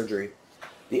precise surgery.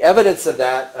 The evidence of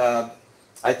that,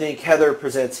 I think Heather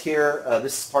presents here.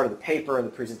 This is part of the paper and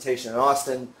the presentation in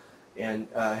Austin. And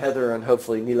Heather and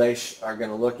hopefully Nilesh are going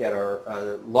to look at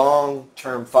our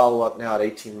long-term follow-up now at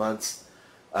 18 months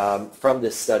from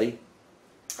this study.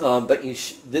 But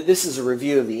this is a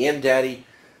review of the MDADI.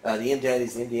 The MDADI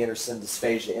is the MD Anderson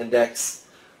Dysphagia Index.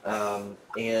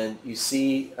 And you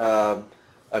see a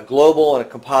global and a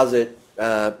composite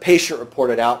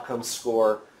patient-reported outcome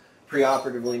score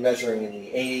preoperatively measuring in the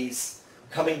 80s,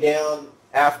 coming down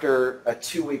after a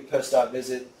 2-week post-op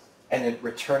visit, and then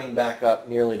returning back up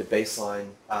nearly to baseline.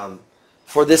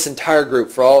 For this entire group,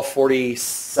 for all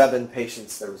 47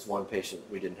 patients, there was 1 patient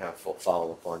we didn't have full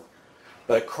follow-up on.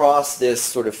 But across this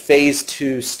sort of phase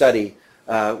 2 study,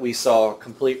 we saw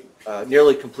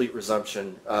nearly complete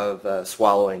resumption of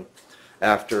swallowing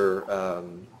after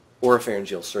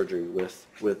oropharyngeal surgery with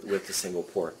the single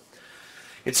port.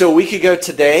 And so a week ago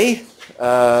today,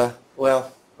 a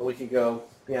week ago,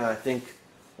 I think,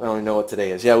 I don't even know what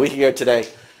today is. Yeah, a week ago today,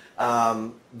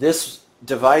 this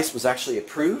device was actually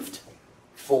approved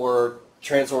for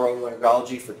transoral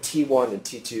otolaryngology for T1 and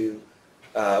T2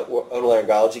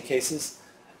 otolaryngology cases.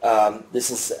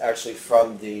 This is actually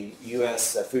from the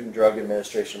U.S. Food and Drug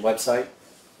Administration website.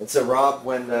 And so, Rob,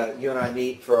 when you and I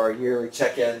meet for our yearly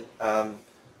check-in,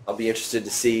 I'll be interested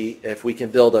to see if we can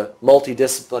build a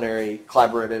multidisciplinary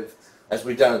collaborative, as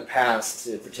we've done in the past,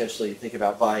 to potentially think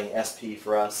about buying SP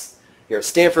for us here at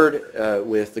Stanford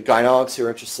with the gynecologists who are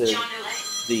interested,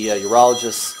 the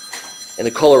urologists, and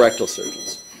the colorectal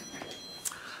surgeons.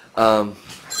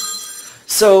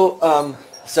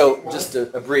 So just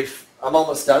a brief, I'm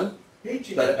almost done,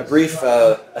 but a brief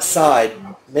aside.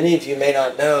 Many of you may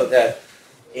not know that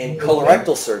in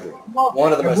colorectal surgery,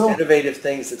 one of the most innovative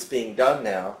things that's being done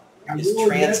now is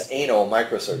transanal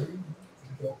microsurgery.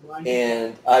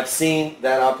 And I've seen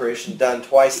that operation done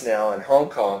twice now in Hong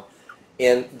Kong,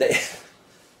 and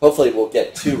hopefully we'll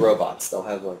get 2 robots. They'll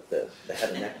have like the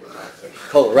head and neck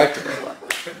colorectal robot.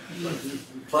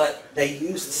 But they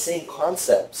use the same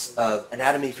concepts of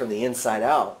anatomy from the inside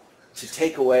out to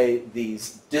take away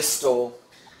these distal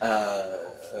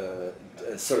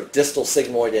sort of distal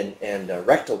sigmoid and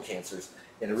rectal cancers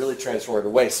in a really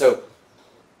transformative way. So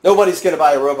nobody's going to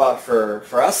buy a robot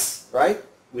for us, right?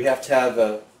 We have to have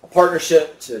a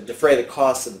partnership to defray the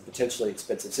costs of the potentially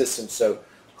expensive system. So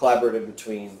collaborative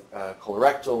between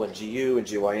colorectal and GU and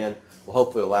GYN will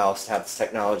hopefully allow us to have this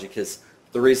technology, because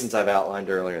the reasons I've outlined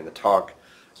earlier in the talk,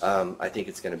 I think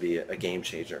it's going to be a game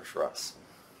changer for us.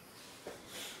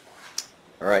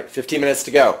 All right, 15 minutes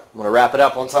to go. I'm going to wrap it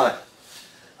up on time.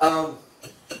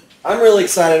 I'm really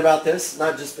excited about this,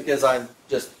 not just because I'm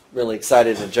just really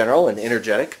excited in general and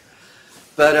energetic,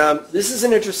 but this is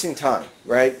an interesting time,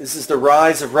 right? This is the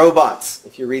rise of robots,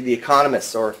 if you read The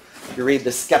Economist, or if you read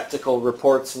the skeptical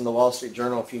reports from the Wall Street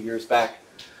Journal a few years back.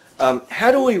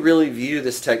 How do we really view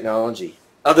this technology,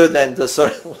 other than the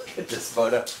sort of, look at this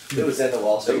photo. It was in the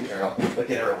Wall Street Journal.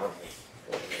 Look at everyone.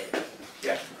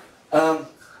 Yeah.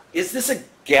 Is this a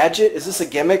gadget? Is this a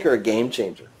gimmick or a game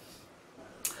changer?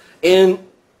 And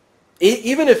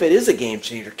even if it is a game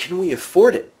changer, can we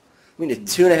afford it? I mean, a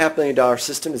 $2.5 million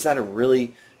system, is that a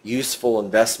really useful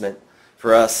investment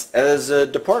for us as a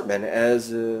department,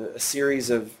 as a series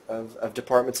of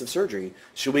departments of surgery?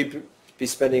 Should we be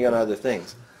spending on other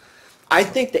things? I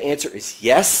think the answer is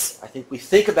yes. I think we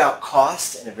think about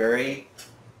cost in a very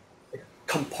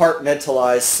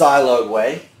compartmentalized, siloed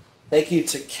way. Thank you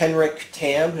to Kenrick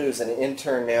Tam, who's an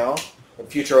intern now, and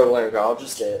future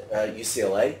otolaryngologist at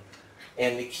UCLA,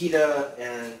 and Nikita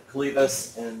and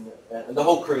Kalivas and the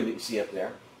whole crew that you see up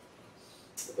there.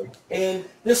 And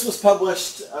this was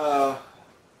published, I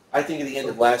think, at the end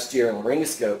of last year in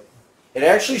Laryngoscope. It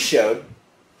actually showed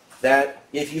that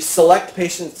if you select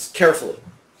patients carefully,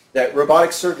 that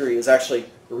robotic surgery is actually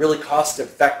a really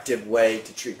cost-effective way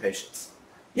to treat patients.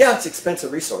 Yeah, it's an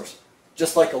expensive resource,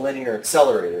 just like a linear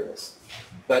accelerator is.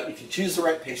 But if you choose the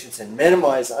right patients and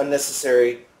minimize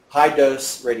unnecessary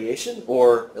high-dose radiation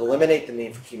or eliminate the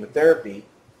need for chemotherapy,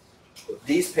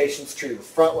 these patients treated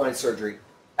with frontline surgery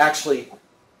actually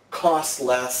cost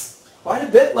less, quite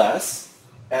a bit less,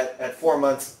 at 4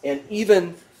 months and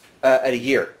even at a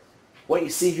year. What you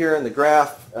see here in the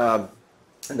graph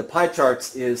in the pie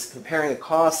charts is comparing the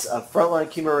costs of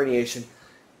frontline chemoradiation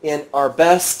in our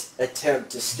best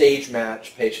attempt to stage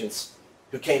match patients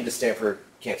who came to Stanford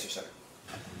Cancer Center.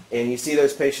 And you see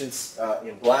those patients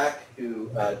in black who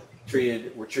were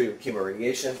treated with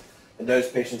chemoradiation, and those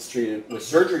patients treated with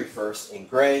surgery first in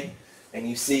gray. And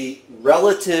you see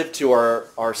relative to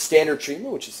our standard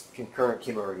treatment, which is concurrent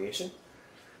chemoradiation,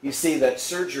 you see that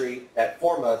surgery at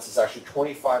 4 months is actually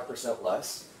 25%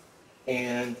 less.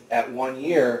 And at 1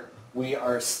 year, we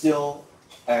are still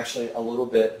actually a little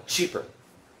bit cheaper.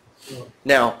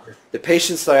 Now, the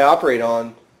patients that I operate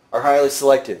on are highly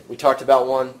selected. We talked about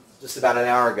one just about an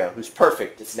hour ago who's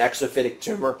perfect. It's an exophytic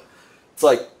tumor. It's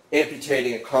like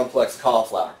amputating a complex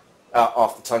cauliflower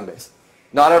off the tongue base.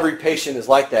 Not every patient is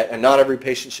like that, and not every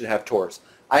patient should have TORs.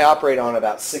 I operate on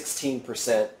about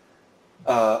 16%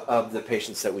 of the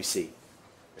patients that we see.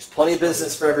 There's plenty of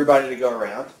business for everybody to go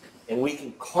around, and we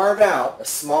can carve out a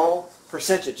small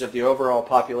percentage of the overall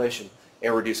population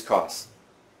and reduce costs.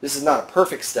 This is not a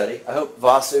perfect study. I hope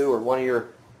Vasu or one of your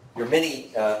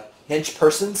many hinge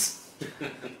persons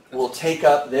will take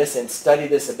up this and study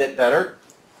this a bit better.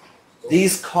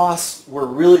 These costs were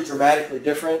really dramatically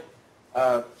different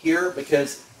here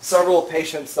because several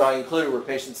patients that I included were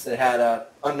patients that had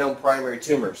unknown primary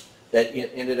tumors that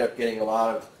ended up getting a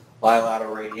lot of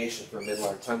bilateral radiation for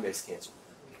midline tongue-based cancer.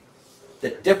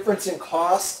 The difference in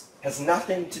cost has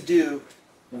nothing to do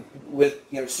with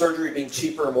surgery being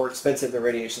cheaper or more expensive than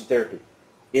radiation therapy.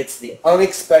 It's the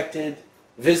unexpected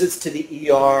visits to the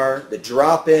ER, the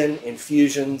drop-in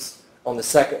infusions on the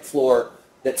second floor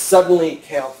that suddenly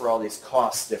account for all these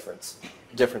cost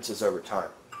differences over time.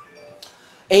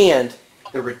 And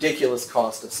the ridiculous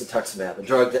cost of cetuximab, a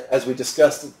drug that, as we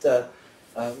discussed at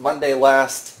Monday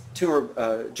last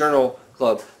Journal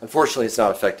Club, unfortunately it's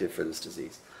not effective for this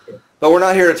disease. But we're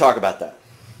not here to talk about that.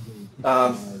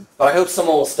 But I hope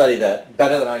someone will study that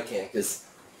better than I can because,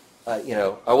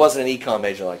 I wasn't an econ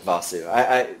major like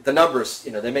Vasu. The numbers,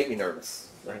 they make me nervous.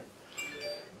 Right?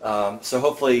 So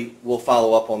hopefully we'll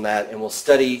follow up on that and we'll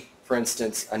study, for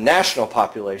instance, a national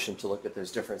population to look at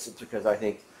those differences because I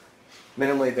think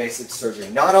minimally invasive surgery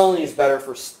not only is better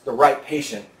for the right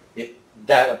patient,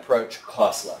 that approach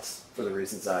costs less for the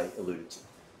reasons I alluded to.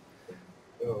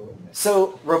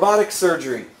 So robotic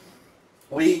surgery,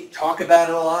 we talk about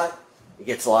it a lot. It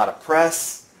gets a lot of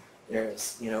press.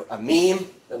 There's, a meme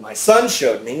that my son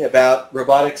showed me about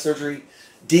robotic surgery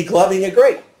degloving a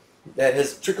grape that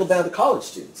has trickled down to college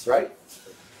students, right?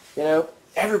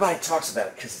 Everybody talks about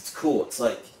it because it's cool. It's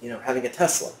like, having a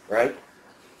Tesla, right?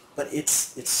 But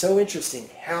it's so interesting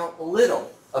how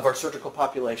little of our surgical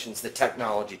populations the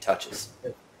technology touches.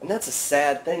 And that's a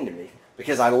sad thing to me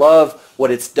because I love what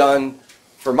it's done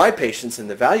for my patients and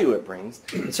the value it brings.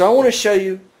 And so I want to show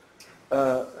you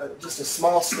just a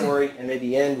small story and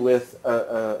maybe end with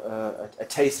a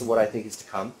taste of what I think is to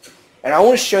come. And I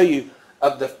want to show you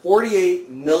of the 48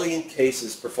 million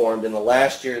cases performed in the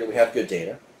last year that we have good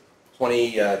data,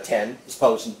 2010, it was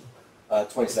published in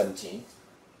 2017.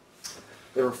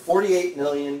 There were 48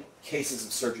 million cases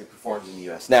of surgery performed in the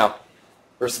U.S. Now,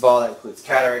 first of all, that includes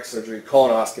cataract surgery,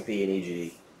 colonoscopy, and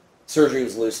EGD. Surgery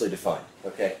was loosely defined,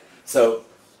 okay? So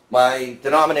my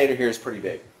denominator here is pretty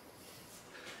big.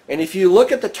 And if you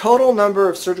look at the total number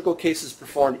of surgical cases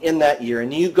performed in that year,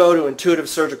 and you go to Intuitive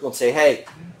Surgical and say, hey,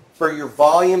 for your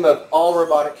volume of all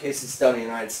robotic cases done in the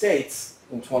United States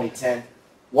in 2010,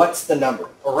 what's the number?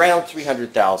 Around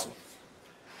 300,000.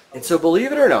 And so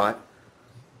believe it or not,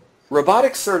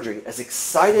 robotic surgery, as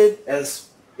excited as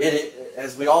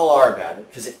we all are about it,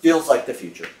 because it feels like the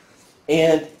future,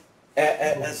 and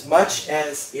as much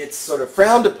as it's sort of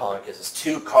frowned upon because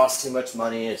costs too much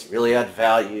money, it's really add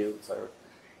value, etc.,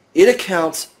 it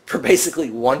accounts for basically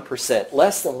 1%,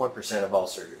 less than 1% of all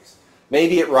surgeries.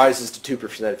 Maybe it rises to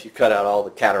 2% if you cut out all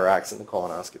the cataracts and the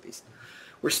colonoscopies.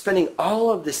 We're spending all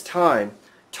of this time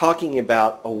talking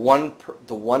about the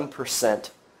 1%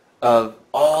 of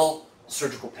all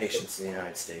surgical patients in the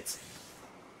United States.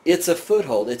 It's a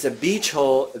foothold. It's a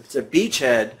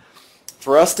beachhead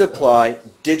for us to apply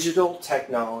digital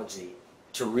technology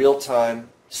to real-time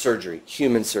surgery,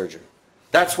 human surgery.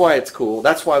 That's why it's cool.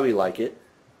 That's why we like it.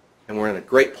 And we're in a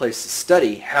great place to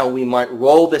study how we might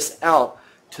roll this out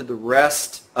to the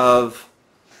rest of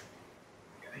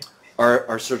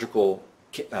our surgical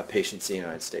patients in the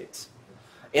United States.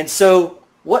 And so,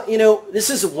 this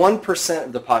is 1%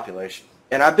 of the population.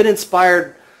 And I've been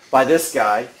inspired by this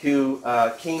guy who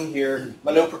came here,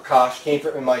 Mano Prakash, came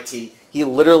from MIT. He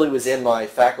literally was in my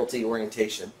faculty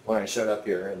orientation when I showed up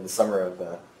here in the summer of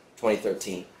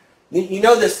 2013. You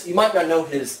know this, you might not know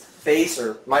his face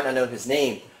or might not know his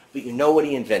name, but you know what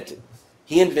he invented.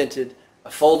 He invented a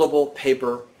foldable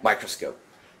paper microscope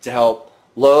to help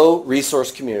low resource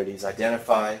communities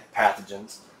identify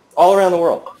pathogens all around the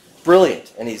world.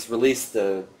 Brilliant. And he's released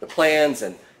the plans,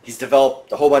 and he's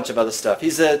developed a whole bunch of other stuff.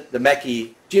 He's at the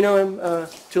MECI. Do you know him,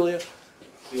 Tulio?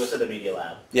 He was at the Media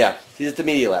Lab. Yeah, he's at the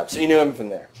Media Lab, so you knew him from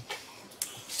there.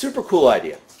 Super cool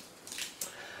idea.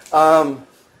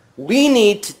 We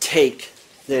need to take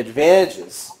the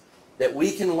advantages that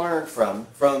we can learn from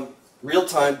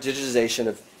real-time digitization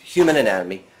of human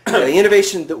anatomy, and the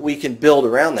innovation that we can build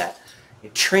around that,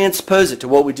 and transpose it to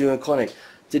what we do in clinic,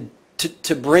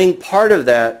 to bring part of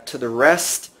that to the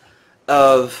rest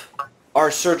of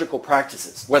our surgical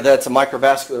practices, whether that's a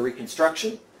microvascular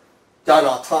reconstruction, done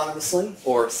autonomously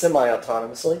or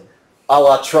semi-autonomously, a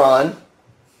la Tron.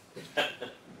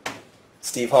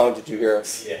 Steve Hong, did you hear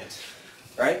us? Yeah.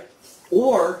 Right?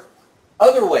 Or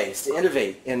other ways to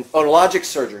innovate in otologic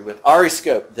surgery with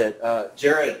Ariscope that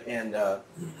Jared and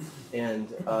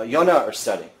Yona are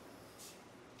studying,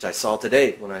 which I saw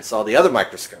today when I saw the other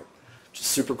microscope, which is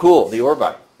super cool, the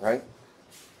Orbi, right?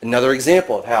 Another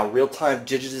example of how real-time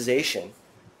digitization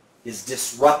is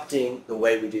disrupting the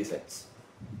way we do things.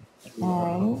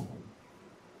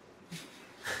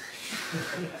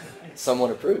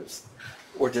 Someone approves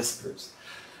or disapproves.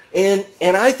 And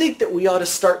I think that we ought to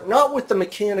start not with the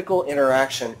mechanical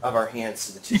interaction of our hands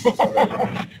to the tissues.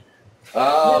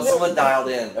 Oh, someone dialed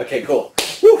in. Okay, cool.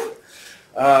 Whew.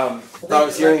 Thought I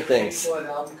was hearing things. Pink Floyd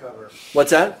album cover.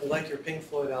 What's that? I like your Pink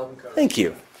Floyd album cover. Thank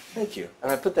you. Thank you.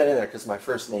 And I put that in there because my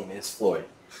first name is Floyd.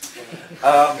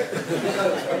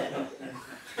 I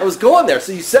was going there,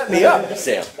 so you set me up,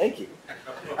 Sam. Thank you.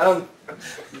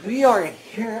 We are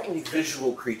inherently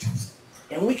visual creatures,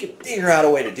 and we can figure out a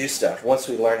way to do stuff once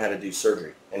we learn how to do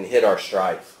surgery and hit our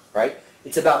stride, right?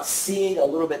 It's about seeing a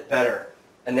little bit better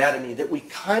anatomy that we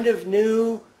kind of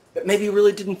knew, but maybe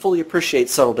really didn't fully appreciate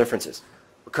subtle differences.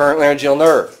 Recurrent laryngeal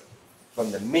nerve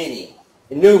from the many,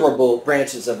 innumerable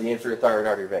branches of the inferior thyroid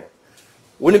artery vein.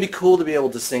 Wouldn't it be cool to be able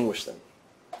to distinguish them?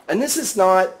 And this is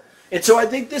not, and so I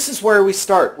think this is where we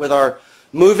start with our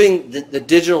moving the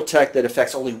digital tech that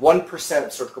affects only 1%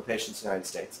 of surgical patients in the United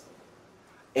States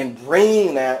and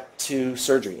bringing that to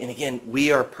surgery. And again,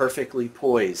 we are perfectly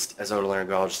poised as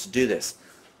otolaryngologists to do this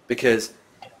because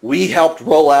we helped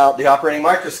roll out the operating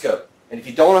microscope. And if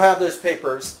you don't have those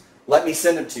papers, let me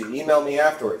send them to you. Email me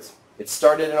afterwards. It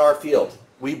started in our field.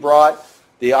 We brought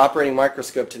the operating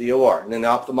microscope to the OR, and then the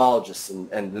ophthalmologists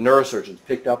and the neurosurgeons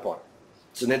picked up on it.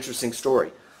 It's an interesting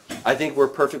story. I think we're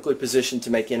perfectly positioned to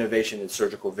make innovation in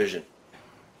surgical vision.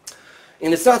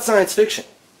 And it's not science fiction.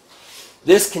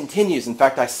 This continues. In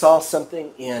fact, I saw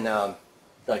something in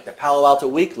like the Palo Alto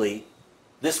Weekly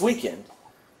this weekend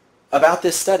about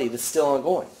this study that's still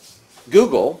ongoing.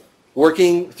 Google,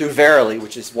 working through Verily,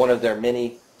 which is one of their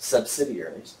many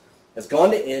subsidiaries, has gone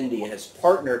to India and has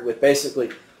partnered with basically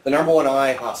the #1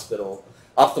 eye hospital,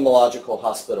 ophthalmological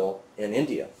hospital in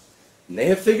India. And they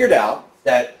have figured out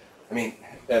that, I mean,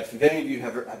 if any of you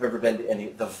have ever been to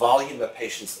India, the volume of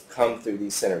patients that come through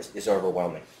these centers is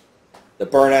overwhelming. The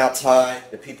burnout's high.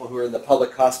 The people who are in the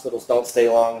public hospitals don't stay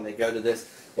long and they go to this.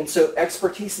 And so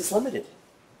expertise is limited.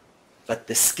 But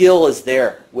the skill is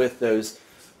there with those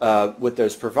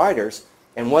providers.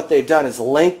 And what they've done is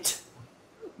linked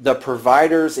the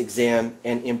provider's exam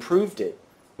and improved it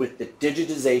with the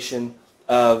digitization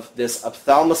of this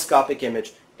ophthalmoscopic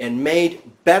image and made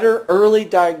better early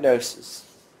diagnosis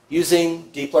using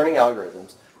deep learning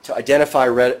algorithms to identify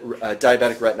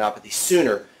diabetic retinopathy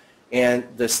sooner. And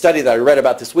the study that I read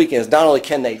about this weekend is not only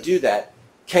can they do that,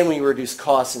 can we reduce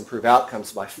costs and improve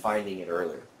outcomes by finding it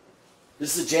earlier?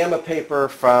 This is a JAMA paper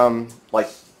from like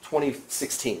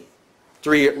 2016,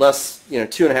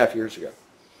 2.5 years ago.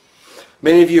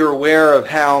 Many of you are aware of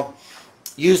how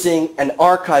using an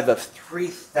archive of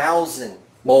 3,000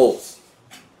 moles,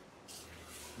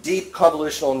 deep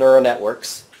convolutional neural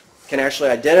networks, can actually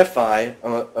identify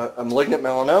a malignant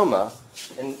melanoma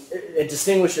and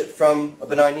distinguish it from a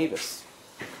benign nevus.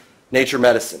 Nature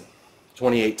Medicine,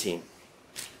 2018.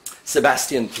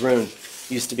 Sebastian Thrun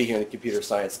used to be here in the computer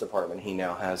science department. He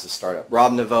now has a startup.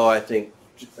 Rob Naveau, I think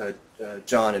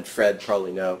John and Fred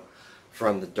probably know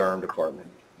from the Durham department.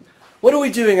 What are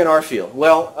we doing in our field?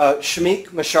 Well, Shamik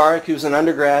Masharik, who's an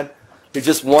undergrad, who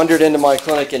just wandered into my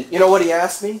clinic, and you know what he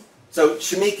asked me? So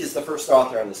Shamik is the first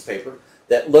author on this paper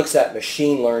that looks at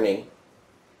machine learning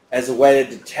as a way to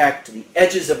detect the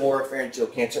edges of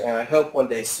oropharyngeal cancer, and I hope one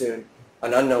day soon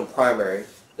an unknown primary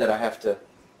that I have to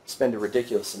spend a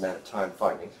ridiculous amount of time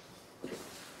finding.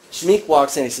 Shamik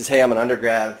walks in, he says, hey, I'm an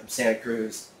undergrad from Santa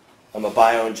Cruz. I'm a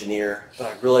bioengineer, but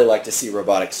I'd really like to see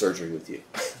robotic surgery with you.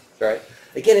 Right?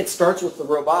 Again, it starts with the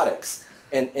robotics,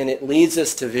 and it leads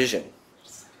us to vision.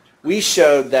 We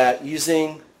showed that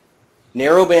using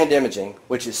narrowband imaging,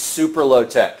 which is super low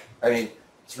tech. I mean,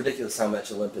 it's ridiculous how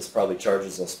much Olympus probably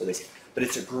charges us for this, but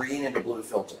it's a green and a blue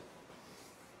filter.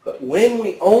 But when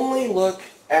we only look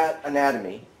at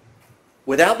anatomy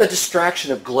without the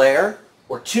distraction of glare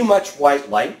or too much white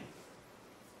light,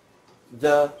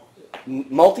 the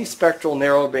multispectral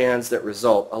narrowbands that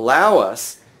result allow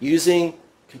us, using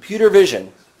computer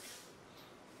vision,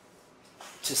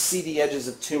 to see the edges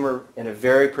of tumor in a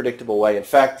very predictable way. In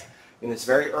fact, in this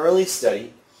very early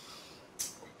study,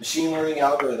 machine learning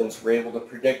algorithms were able to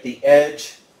predict the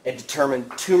edge and determine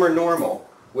tumor normal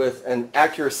with an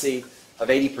accuracy of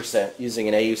 80% using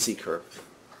an AUC curve.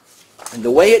 And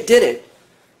the way it did it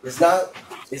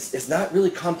is not really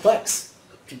complex.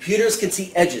 Computers can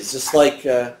see edges, just like,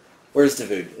 where's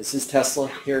David? Is his Tesla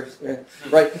here?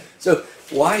 Right? So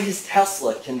why his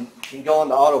Tesla can go on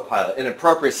the autopilot in an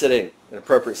appropriate setting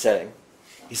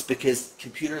is because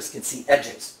computers can see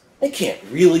edges. They can't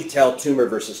really tell tumor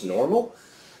versus normal,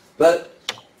 but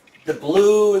the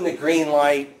blue and the green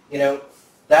light, you know,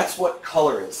 that's what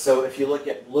color is. So if you look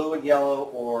at blue and yellow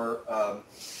or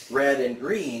red and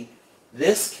green,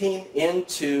 this came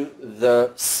into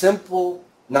the simple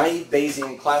naive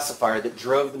Bayesian classifier that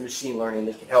drove the machine learning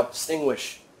that could help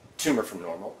distinguish tumor from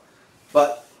normal.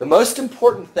 But the most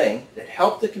important thing that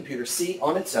helped the computer see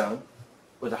on its own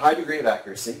with a high degree of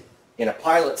accuracy in a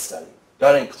pilot study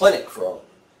done in clinic for all,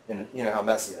 and you know how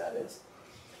messy that is,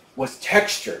 was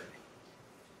texture.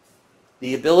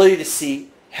 The ability to see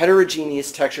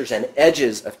heterogeneous textures and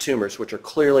edges of tumors, which are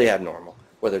clearly abnormal,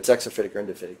 whether it's exophytic or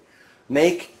endophytic,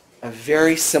 make a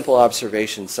very simple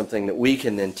observation something that we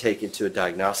can then take into a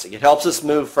diagnostic. It helps us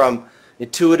move from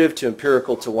intuitive to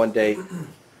empirical to one-day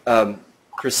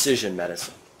precision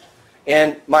medicine.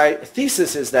 And my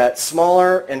thesis is that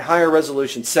smaller and higher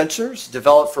resolution sensors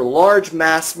developed for large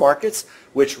mass markets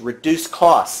which reduce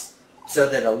costs so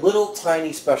that a little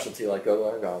tiny specialty like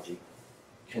otolaryngology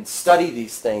can study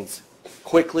these things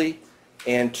quickly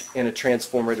and in a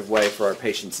transformative way for our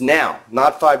patients now,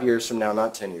 not 5 years from now,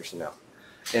 not 10 years from now.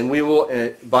 And we will,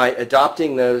 by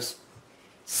adopting those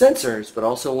sensors, but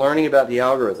also learning about the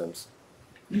algorithms,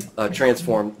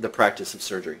 transform the practice of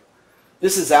surgery.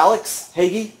 This is Alex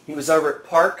Hagee. He was over at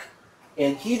Park,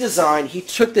 and he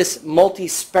took this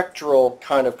multispectral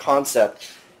kind of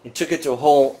concept and took it to a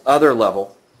whole other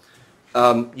level.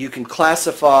 You can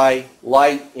classify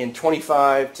light in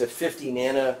 25 to 50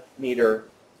 nanometer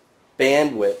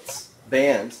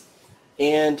bands,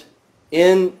 and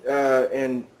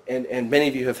many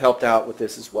of you have helped out with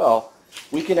this as well.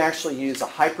 We can actually use a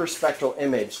hyperspectral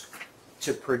image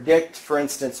to predict, for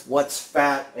instance, what's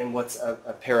fat and what's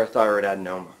a parathyroid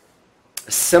adenoma.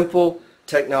 A simple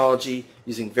technology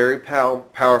using very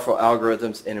powerful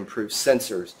algorithms and improved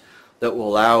sensors that will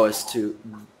allow us to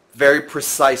very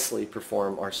precisely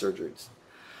perform our surgeries.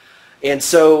 And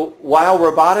so while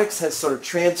robotics has sort of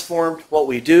transformed what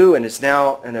we do and is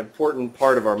now an important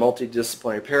part of our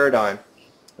multidisciplinary paradigm,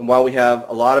 and while we have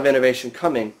a lot of innovation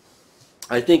coming,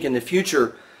 I think in the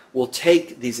future we'll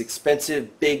take these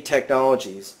expensive big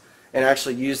technologies and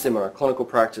actually use them in our clinical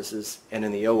practices and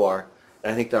in the OR,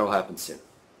 and I think that will happen soon.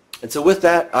 And so with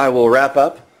that, I will wrap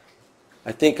up.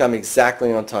 I think I'm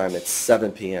exactly on time. It's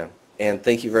 7 p.m. And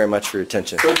thank you very much for your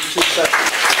attention.